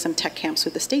doing some tech camps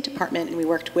with the State Department, and we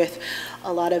worked with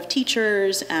a lot of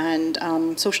teachers and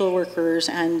social workers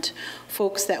and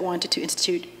folks that wanted to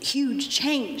institute huge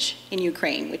change in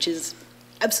Ukraine, which is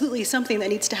absolutely something that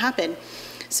needs to happen.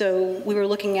 So we were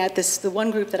looking at this, the one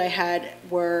group that I had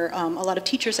were a lot of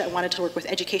teachers that wanted to work with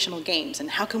educational games, and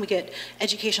how can we get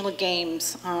educational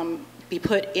games be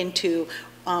put into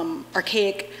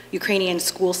archaic Ukrainian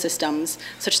school systems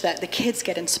such that the kids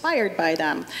get inspired by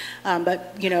them.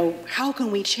 But how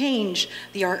can we change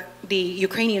the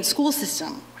Ukrainian school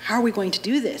system? How are we going to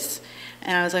do this?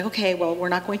 And I was like, okay, well, we're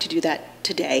not going to do that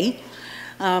today.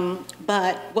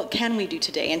 But what can we do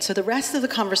today? And so the rest of the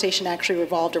conversation actually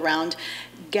revolved around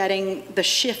getting the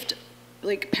shift,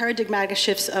 like paradigmatic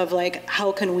shifts of like,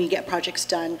 how can we get projects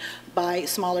done by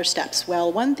smaller steps?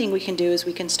 Well, one thing we can do is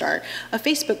we can start a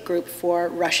Facebook group for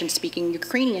Russian-speaking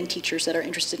Ukrainian teachers that are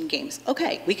interested in games.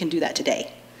 Okay, we can do that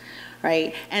today,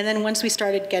 right? And then once we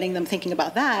started getting them thinking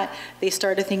about that, they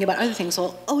started thinking about other things.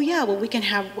 Well, oh yeah, well we can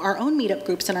have our own meetup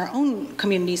groups in our own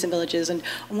communities and villages, and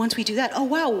once we do that, oh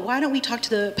wow, why don't we talk to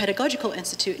the Pedagogical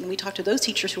Institute and we talk to those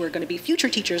teachers who are going to be future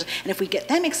teachers, and if we get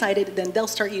them excited, then they'll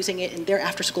start using it in their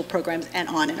after-school programs, and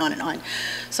on and on and on.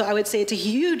 So I would say it's a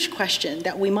huge question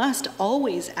that we must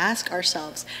always ask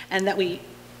ourselves, and that we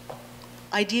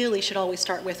ideally should always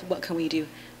start with, what can we do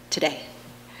today?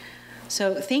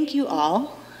 So thank you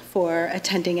all for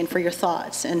attending and for your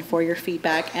thoughts and for your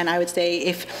feedback. And I would say,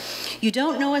 if you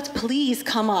don't know us, please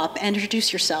come up and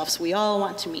introduce yourselves. We all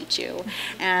want to meet you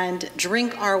and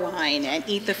drink our wine and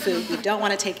eat the food. We don't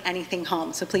want to take anything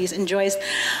home. So please enjoy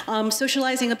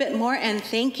socializing a bit more, and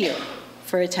thank you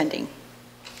for attending.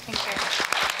 Thank you.